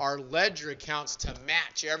what? Our ledger accounts to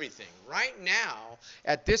match everything. Right now,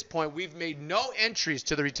 at this point, we've made no entries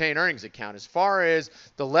to the retained earnings account. As far as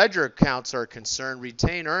the ledger accounts are concerned,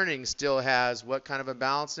 retained earnings still has what kind of a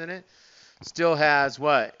balance in it? Still has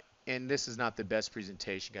what? And this is not the best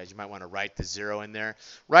presentation, guys. You might want to write the 0 in there.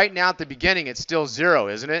 Right now at the beginning, it's still 0,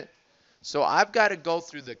 isn't it? So I've got to go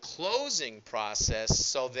through the closing process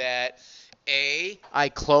so that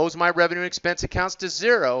I close my revenue and expense accounts to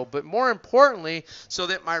 0, but more importantly, so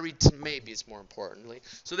that my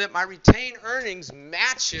so that my retained earnings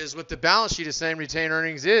matches what the balance sheet is saying retained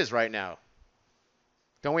earnings is right now.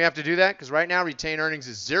 Don't we have to do that? Because right now retained earnings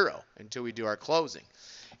is 0 until we do our closing.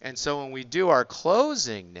 And so when we do our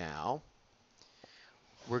closing now,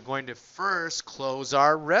 we're going to first close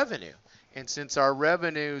our revenue. And since our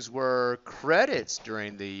revenues were credits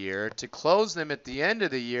during the year, to close them at the end of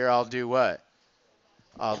the year, I'll do what?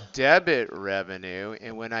 I'll debit revenue.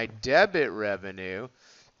 And when I debit revenue,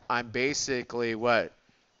 I'm basically what?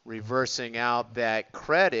 Reversing out that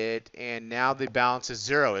credit. And now the balance is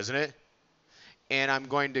 0, isn't it? And I'm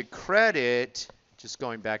going to credit, just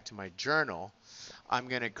going back to my journal, I'm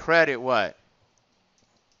going to credit what?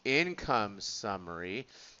 Income summary.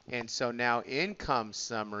 And so now income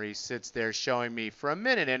summary sits there showing me, for a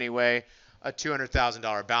minute anyway, a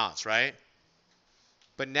 $200,000 balance, right?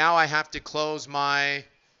 But now I have to close my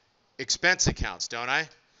expense accounts, don't I?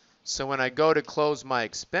 So when I go to close my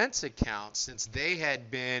expense accounts, since they had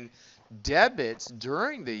been debits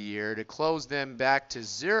during the year, to close them back to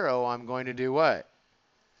 0, I'm going to do what?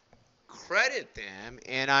 Credit them,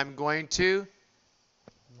 and I'm going to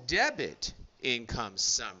debit income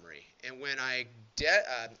summary. And when I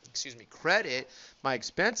credit my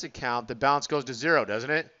expense account, the balance goes to 0,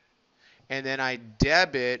 doesn't it? And then I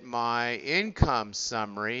debit my income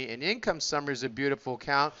summary. And income summary is a beautiful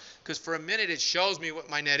account because for a minute it shows me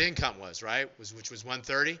what my net income was, right? Which was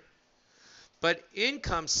 130. But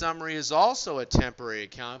income summary is also a temporary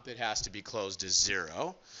account that has to be closed to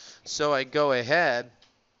 0. So I go ahead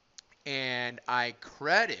and I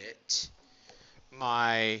credit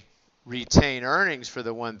my retained earnings for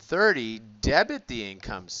the 130, debit the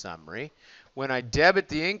income summary. When I debit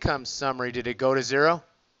the income summary, did it go to 0?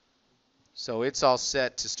 So it's all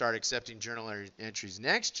set to start accepting journal entries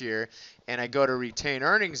next year. And I go to retained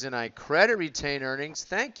earnings and I credit retained earnings.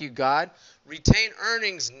 Thank you, God. Retained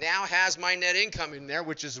earnings now has my net income in there,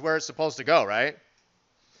 which is where it's supposed to go, right?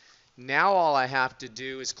 Now all I have to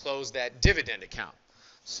do is close that dividend account.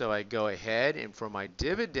 So I go ahead and for my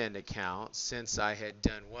dividend account, since I had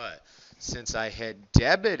done what? Since I had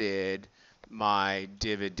debited my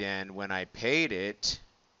dividend when I paid it,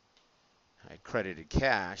 I credited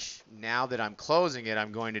cash. Now that I'm closing it,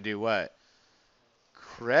 I'm going to do what?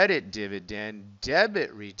 Credit dividend,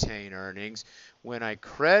 debit retained earnings. When I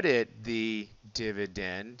credit the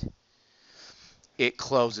dividend, it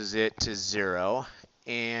closes it to 0.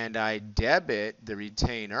 And I debit the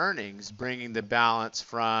retained earnings, bringing the balance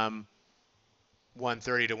from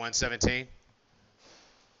 130 to 117.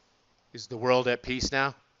 Is the world at peace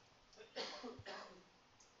now?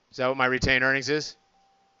 Is that what my retained earnings is?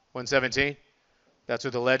 117? That's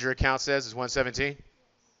what the ledger account says is 117?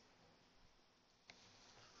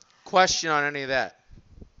 Question on any of that?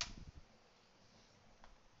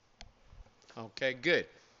 Okay, good.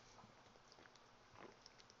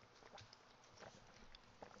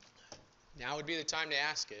 Now would be the time to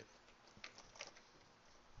ask it.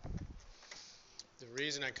 The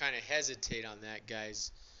reason I kind of hesitate on that,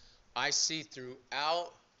 guys, I see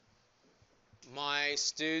throughout my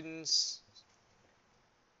students,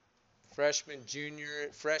 freshmen, senior,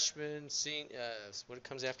 what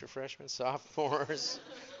comes after freshmen? Sophomores,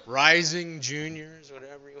 rising juniors,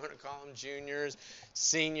 whatever you want to call them, juniors,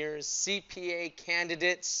 seniors, CPA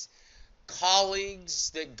candidates, colleagues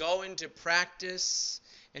that go into practice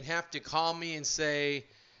and have to call me and say,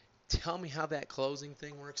 tell me how that closing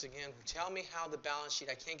thing works again. Tell me how the balance sheet,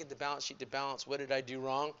 I can't get the balance sheet to balance. What did I do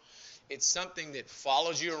wrong? It's something that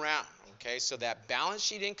follows you around, okay? So that balance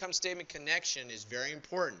sheet income statement connection is very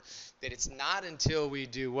important. That it's not until we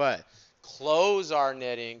do what? Close our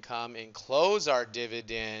net income and close our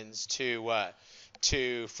dividends to what?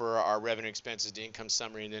 For our revenue expenses to income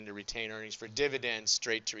summary and then to retain earnings for dividends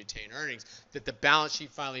straight to retain earnings, that the balance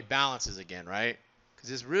sheet finally balances again, right? Because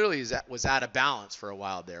this really was out of balance for a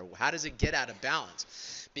while there. How does it get out of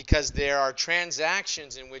balance? Because there are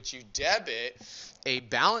transactions in which you debit a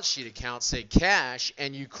balance sheet account, say cash,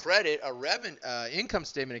 and you credit a income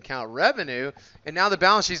statement account revenue, and now the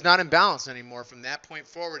balance sheet's not in balance anymore from that point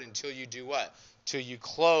forward until you do what? Till you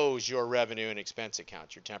close your revenue and expense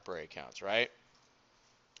accounts, your temporary accounts, right?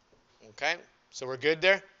 Okay, so we're good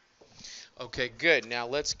there? Okay, good. Now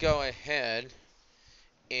let's go ahead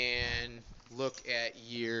and look at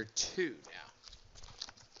year 2 now.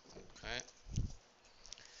 Okay.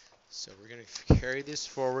 So we're going to carry this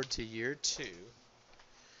forward to year 2.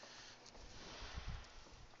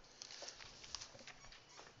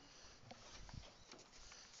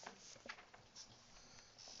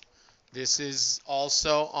 This is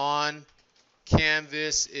also on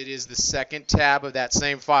Canvas. It is the second tab of that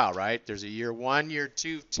same file, right? There's a year 1, year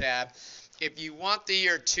 2 tab. If you want the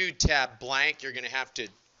year 2 tab blank, you're going to have to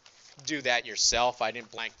do that yourself. I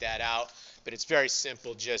didn't blank that out, but it's very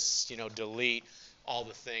simple. Just, delete all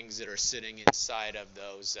the things that are sitting inside of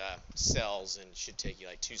those cells, and it should take you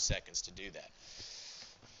like 2 seconds to do that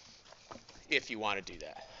if you want to do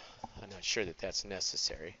that. I'm not sure that that's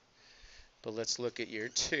necessary, but let's look at year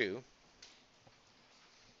 2.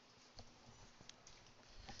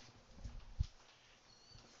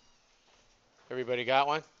 Everybody got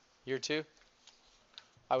one? Year 2?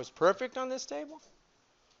 I was perfect on this table?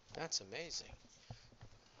 That's amazing.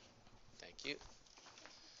 Thank you.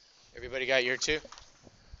 Everybody got year 2?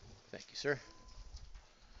 Thank you, sir.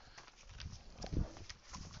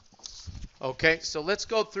 Okay, so let's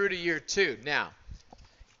go through to year 2. Now,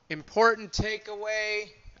 important takeaway.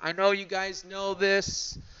 I know you guys know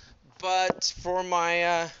this, but for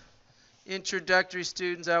my introductory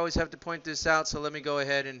students, I always have to point this out, so let me go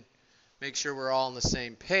ahead and make sure we're all on the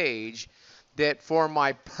same page. That for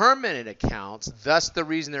my permanent accounts, thus the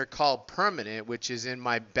reason they're called permanent, which is in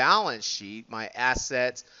my balance sheet, my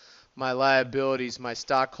assets, my liabilities, my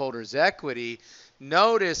stockholders' equity,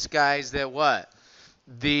 notice, guys, that what?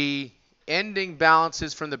 The ending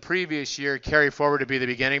balances from the previous year carry forward to be the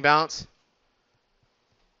beginning balance?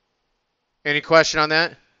 Any question on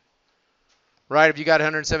that? Right, if you got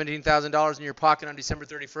 $117,000 in your pocket on December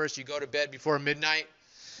 31st, you go to bed before midnight,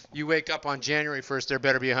 you wake up on January 1st, there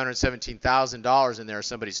better be $117,000 in there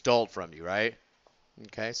somebody stole it from you, right?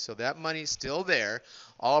 Okay, so that money's still there.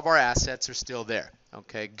 All of our assets are still there.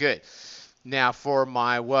 Okay, good. Now for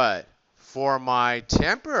my what? For my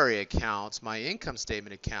temporary accounts, my income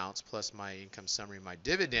statement accounts, plus my income summary, my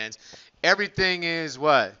dividends, everything is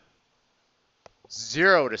what?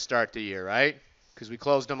 0 to start the year, right? Because we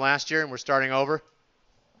closed them last year and we're starting over.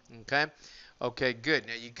 Okay? Okay, good.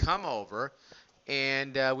 Now you come over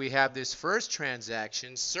and we have this first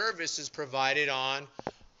transaction. Service is provided on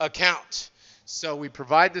account. So we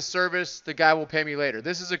provide the service, the guy will pay me later.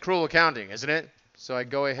 This is accrual accounting, isn't it? So I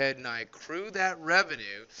go ahead and I accrue that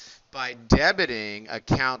revenue by debiting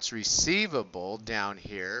accounts receivable down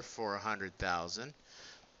here for $100,000,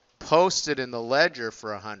 post it in the ledger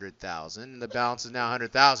for $100,000, and the balance is now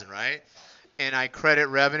 $100,000, right? And I credit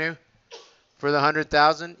revenue for the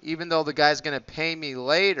 $100,000, even though the guy's going to pay me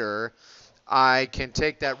later. I can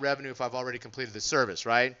take that revenue if I've already completed the service,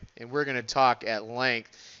 right? And we're going to talk at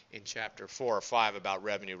length in chapter 4 or 5 about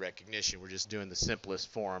revenue recognition. We're just doing the simplest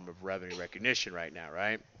form of revenue recognition right now,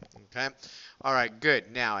 right? Okay. All right,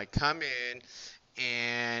 good. Now I come in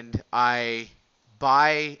and I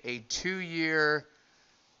buy a 2-year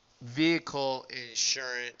vehicle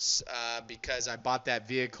insurance because I bought that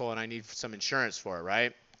vehicle and I need some insurance for it,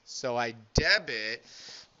 right? So I debit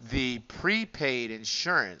the prepaid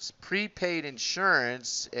insurance. Prepaid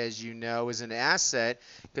insurance, as you know, is an asset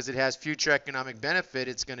because it has future economic benefit.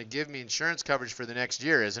 It's going to give me insurance coverage for the next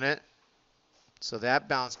year, isn't it? So that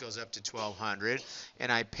balance goes up to $1,200,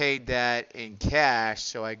 and I paid that in cash,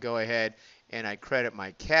 so I go ahead and I credit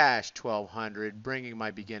my cash $1,200, bringing my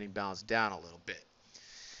beginning balance down a little bit.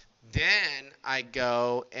 Then I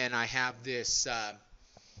go and I have this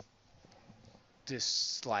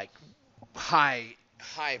like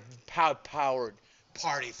high-powered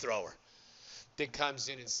party thrower that comes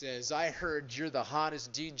in and says, I heard you're the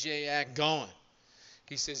hottest DJ act going.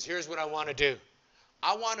 He says, here's what I want to do.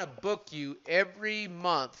 I want to book you every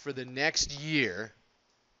month for the next year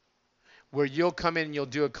where you'll come in and you'll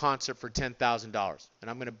do a concert for $10,000. And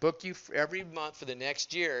I'm going to book you for every month for the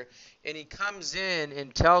next year. And he comes in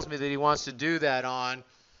and tells me that he wants to do that on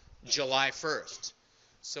July 1st.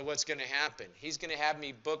 So what's going to happen? He's going to have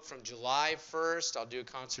me booked from July 1st. I'll do a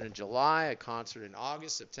concert in July, a concert in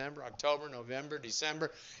August, September, October, November,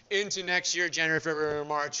 December, into next year, January, February,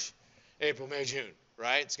 March, April, May, June,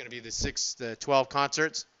 right? It's going to be the 12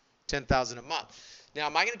 concerts, $10,000 a month. Now,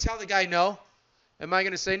 am I going to tell the guy no? Am I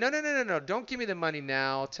going to say, no, don't give me the money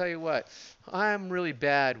now. I'll tell you what, I'm really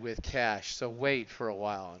bad with cash, so wait for a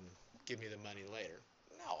while and give me the money later.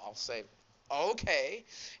 No, I'll say, okay,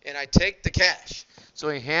 and I take the cash. So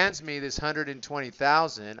he hands me this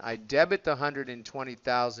 $120,000. I debit the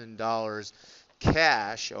 $120,000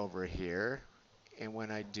 cash over here, and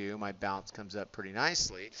when I do, my balance comes up pretty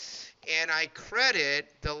nicely. And I credit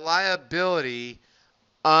the liability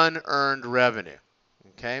unearned revenue.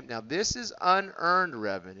 Okay, now this is unearned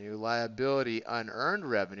revenue, liability unearned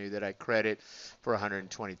revenue that I credit for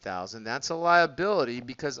 $120,000. That's a liability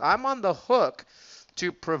because I'm on the hook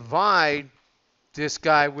to provide this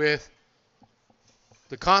guy with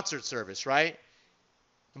the concert service, right?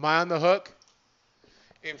 Am I on the hook?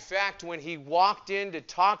 In fact, when he walked in to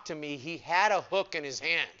talk to me, he had a hook in his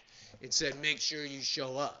hand. It said, make sure you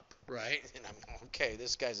show up, right? And I'm, okay,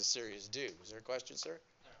 this guy's a serious dude. Was there a question, sir?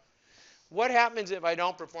 No. What happens if I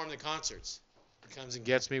don't perform the concerts? He comes and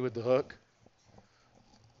gets me with the hook.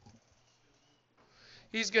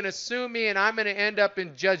 He's going to sue me, and I'm going to end up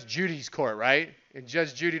in Judge Judy's court, right? And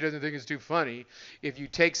Judge Judy doesn't think it's too funny if you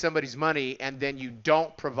take somebody's money and then you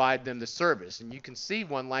don't provide them the service. And you can see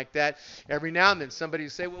one like that every now and then. Somebody will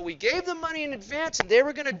say, well, we gave them money in advance, and they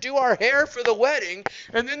were going to do our hair for the wedding,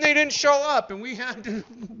 and then they didn't show up, and we had to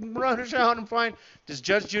run around and find. Does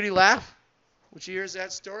Judge Judy laugh when she hears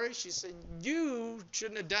that story? She said, you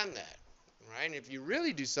shouldn't have done that. Right? And if you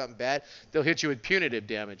really do something bad, they'll hit you with punitive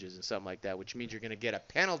damages and something like that, which means you're going to get a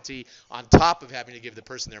penalty on top of having to give the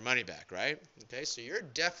person their money back, right? Okay, so you're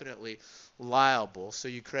definitely liable. So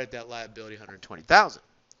you credit that liability $120,000.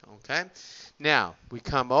 Okay, now we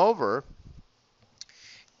come over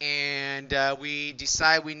and we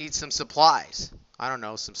decide we need some supplies. I don't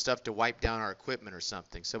know, some stuff to wipe down our equipment or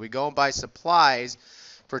something. So we go and buy supplies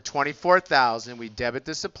for $24,000. We debit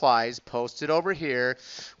the supplies, post it over here.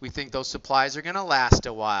 We think those supplies are going to last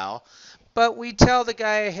a while. But we tell the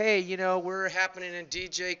guy, hey, you know, we're happening in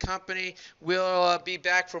DJ company. We'll be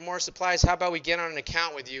back for more supplies. How about we get on an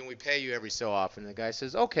account with you and we pay you every so often? The guy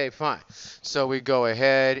says, okay, fine. So we go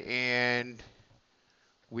ahead and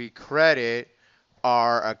we credit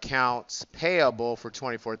our accounts payable for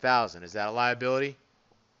 $24,000. Is that a liability?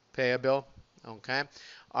 Pay a bill? Okay.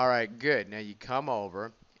 All right, good. Now you come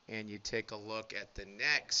over and you take a look at the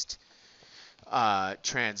next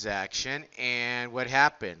transaction, and what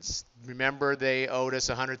happens? Remember, they owed us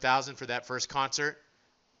 $100,000 for that first concert.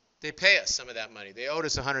 They pay us some of that money. They owed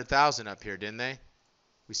us $100,000 up here, didn't they?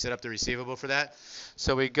 We set up the receivable for that.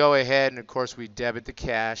 So we go ahead and, of course, we debit the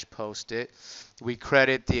cash, post it. We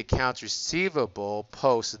credit the accounts receivable,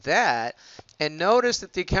 post that, and notice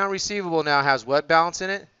that the account receivable now has what balance in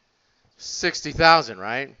it? $60,000,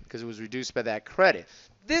 right? Because it was reduced by that credit.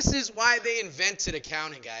 This is why they invented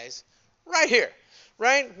accounting, guys. Right here,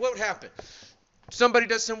 right? What would happen? Somebody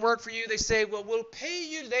does some work for you. They say, well, we'll pay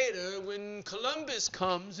you later when Columbus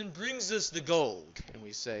comes and brings us the gold. And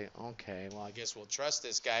we say, okay, well, I guess we'll trust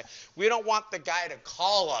this guy. We don't want the guy to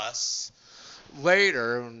call us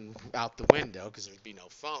later out the window because there'd be no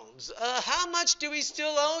phones. How much do we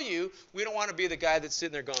still owe you? We don't want to be the guy that's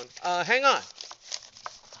sitting there going, hang on.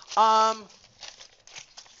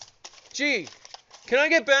 Gee, can I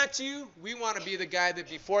get back to you? We want to be the guy that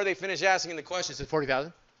before they finish asking the question says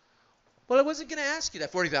 $40,000. Well, I wasn't going to ask you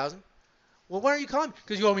that $40,000. Well, why are you calling me?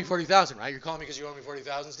 Because you owe me $40,000, right? You're calling me because you owe me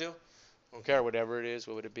 $40,000 still? Okay, or whatever it is.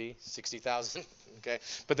 What would it be? $60,000. Okay,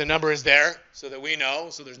 but the number is there so that we know.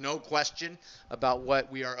 So there's no question about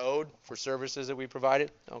what we are owed for services that we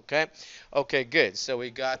provided. Okay. Okay, good. So we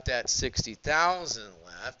got that $60,000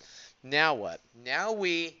 left. Now what? Now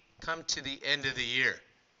we come to the end of the year.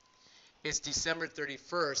 It's December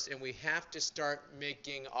 31st, and we have to start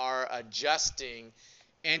making our adjusting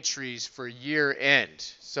entries for year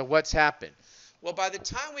end. So what's happened? Well, by the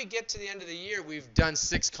time we get to the end of the year, we've done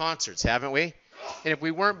 6 concerts, haven't we? And if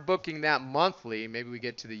we weren't booking that monthly, maybe we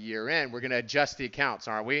get to the year end, we're going to adjust the accounts,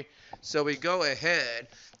 aren't we? So we go ahead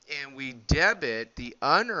and we debit the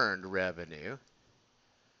unearned revenue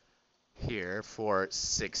here for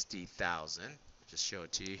 $60,000. Just show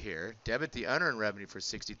it to you here. Debit the unearned revenue for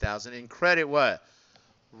 $60,000 and credit what?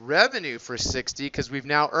 Revenue for $60,000 because we've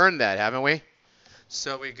now earned that, haven't we?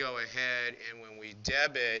 So we go ahead and when we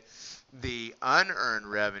debit the unearned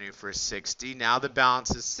revenue for $60,000, now the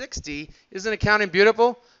balance is $60,000. Isn't accounting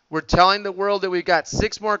beautiful? We're telling the world that we've got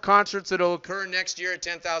 6 more concerts that will occur next year at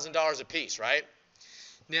 $10,000 a piece, right?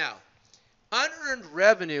 Now, unearned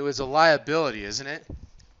revenue is a liability, isn't it?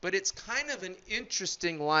 But it's kind of an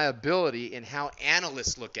interesting liability in how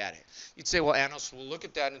analysts look at it. You'd say, well, analysts will look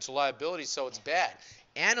at that and it's a liability, so it's bad.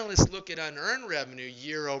 Analysts look at unearned revenue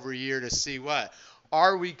year over year to see what?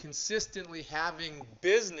 Are we consistently having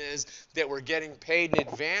business that we're getting paid in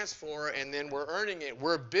advance for and then we're earning it?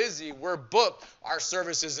 We're busy, we're booked, our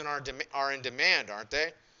services are in demand, aren't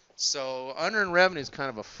they? So unearned revenue is kind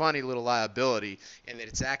of a funny little liability in that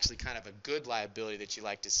it's actually kind of a good liability that you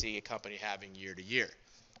like to see a company having year to year.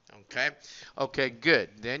 Okay, good.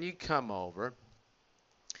 Then you come over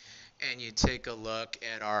and you take a look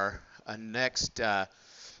at our next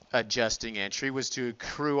adjusting entry was to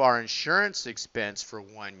accrue our insurance expense for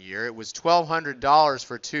 1 year. It was $1,200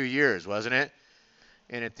 for 2 years, wasn't it?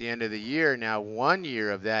 And at the end of the year, now 1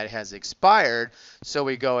 year of that has expired, so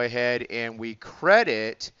we go ahead and we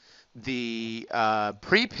credit the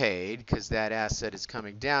prepaid because that asset is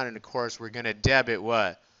coming down, and of course we're going to debit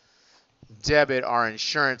what? Debit our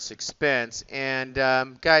insurance expense. And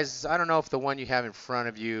guys, I don't know if the one you have in front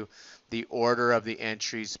of you, the order of the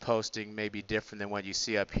entries posting may be different than what you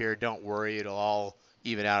see up here. Don't worry, it'll all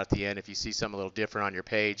even out at the end if you see something a little different on your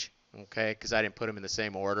page, okay? Because I didn't put them in the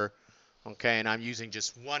same order. Okay, and I'm using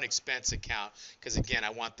just one expense account because, again,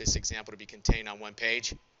 I want this example to be contained on one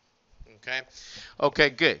page. Okay, okay,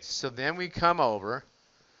 good. So then we come over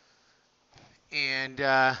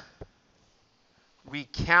and we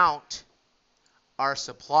count our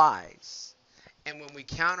supplies. And when we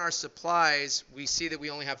count our supplies, we see that we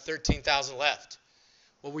only have 13,000 left.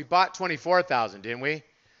 Well, we bought 24,000, didn't we?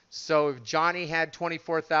 So if Johnny had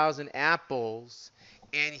 24,000 apples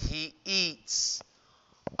and he eats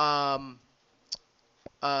and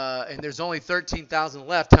there's only 13,000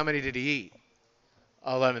 left, how many did he eat?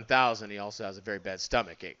 11,000. He also has a very bad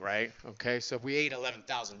stomach ache, right? Okay, so if we ate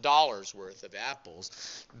 $11,000 worth of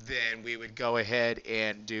apples, then we would go ahead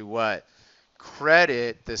and do what?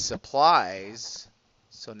 Credit the supplies.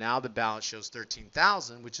 So now the balance shows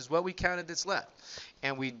 13,000, which is what we counted that's left.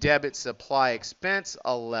 And we debit supply expense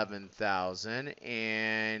 11,000,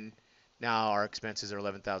 and now our expenses are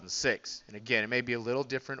 11,006. And again, it may be a little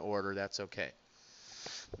different order. That's okay.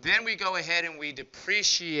 Then we go ahead and we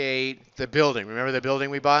depreciate the building. Remember the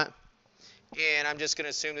building we bought? And I'm just going to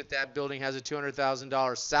assume that that building has a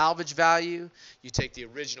 $200,000 salvage value. You take the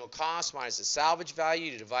original cost minus the salvage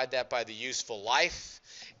value, you divide that by the useful life,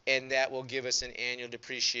 and that will give us an annual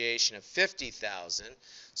depreciation of $50,000.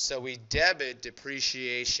 So we debit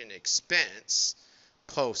depreciation expense.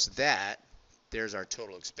 Post that, there's our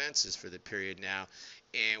total expenses for the period now,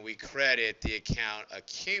 and we credit the account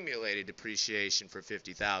accumulated depreciation for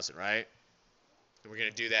 $50,000, right? And we're going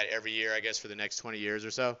to do that every year, I guess, for the next 20 years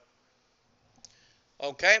or so.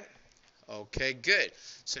 Okay? Okay, good.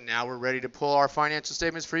 So now we're ready to pull our financial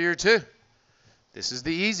statements for year 2. This is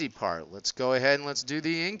the easy part. Let's go ahead and let's do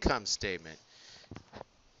the income statement.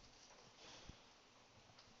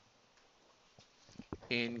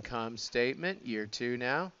 Income statement, year 2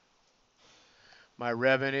 now. My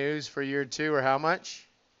revenues for year 2 are how much?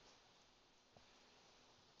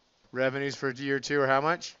 Revenues for year 2 are how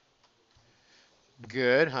much?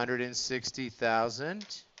 Good, 160,000.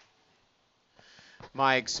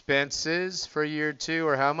 My expenses for year 2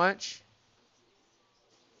 are how much?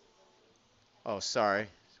 Oh, sorry.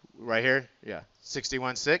 Right here? Yeah,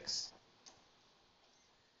 61.6.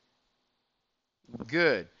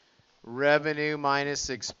 Good. Revenue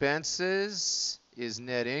minus expenses is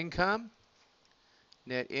net income.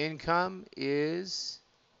 Net income is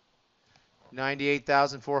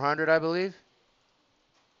 98,400, I believe.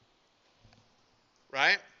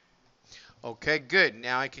 Right? Okay, good.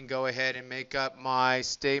 Now I can go ahead and make up my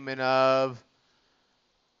statement of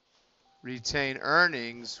retained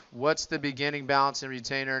earnings. What's the beginning balance in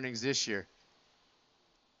retained earnings this year?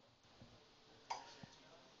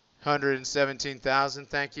 117,000,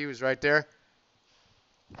 thank you, is right there.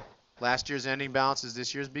 Last year's ending balance is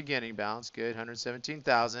this year's beginning balance. Good,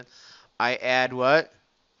 117,000. I add what?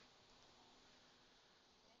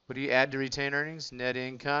 What do you add to retained earnings? Net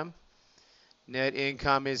income. Net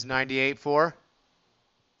income is 98.4.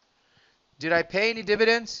 Did I pay any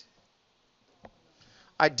dividends?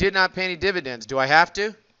 I did not pay any dividends. Do I have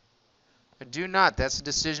to? I do not. That's a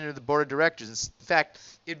decision of the board of directors. In fact,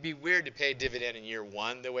 it'd be weird to pay dividend in year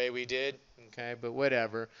 1 the way we did. Okay, but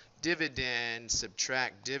whatever. Dividend,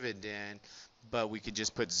 subtract dividend, but we could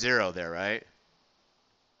just put 0 there, right?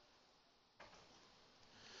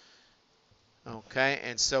 Okay,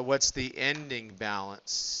 and so what's the ending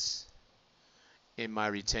balance in my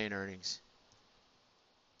retained earnings?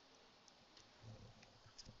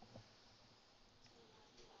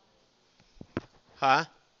 Huh?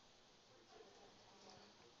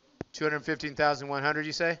 215,100,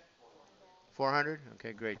 you say? 400?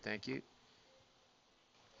 Okay, great. Thank you.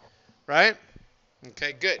 Right?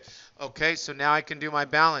 Okay, good. Okay, so now I can do my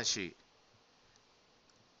balance sheet.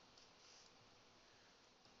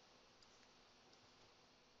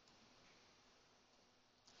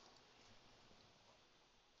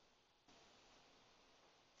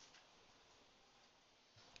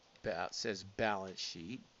 It says balance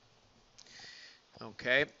sheet.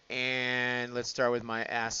 Okay, and let's start with my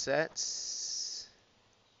assets.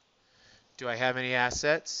 Do I have any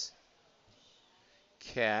assets?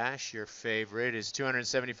 cash, your favorite, is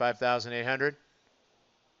 275,800.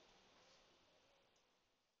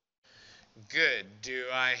 Good. Do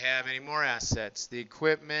I have any more assets? The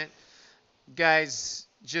equipment. Guys,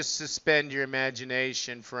 just suspend your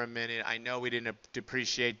imagination for a minute. I know we didn't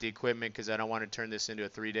depreciate the equipment because I don't want to turn this into a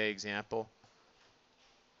 3-day example.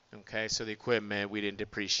 Okay, so the equipment, we didn't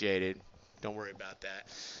depreciate it. Don't worry about that.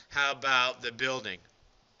 How about the building?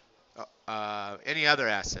 Any other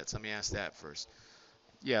assets? Let me ask that first.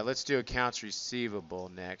 Yeah, let's do accounts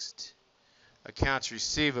receivable next. Accounts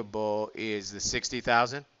receivable is the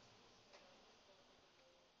 60,000.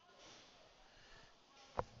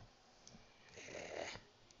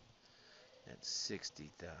 That's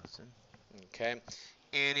 60,000. Okay.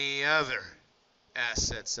 Any other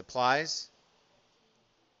asset supplies?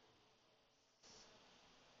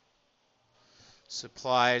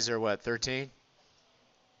 Supplies are what, 13?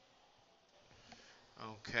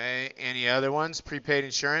 Okay. Any other ones? Prepaid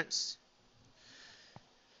insurance?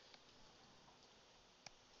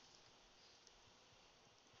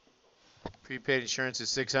 Prepaid insurance is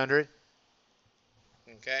 600.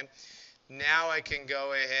 Okay. Now I can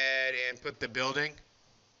go ahead and put the building.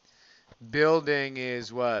 Building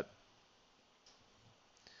is what?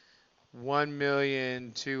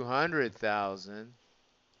 1,200,000.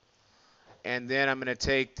 And then I'm going to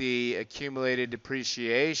take the accumulated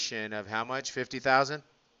depreciation of how much? 50,000?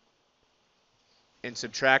 And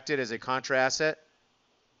subtract it as a contra asset?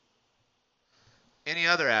 Any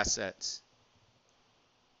other assets?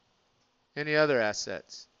 Any other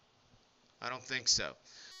assets? I don't think so.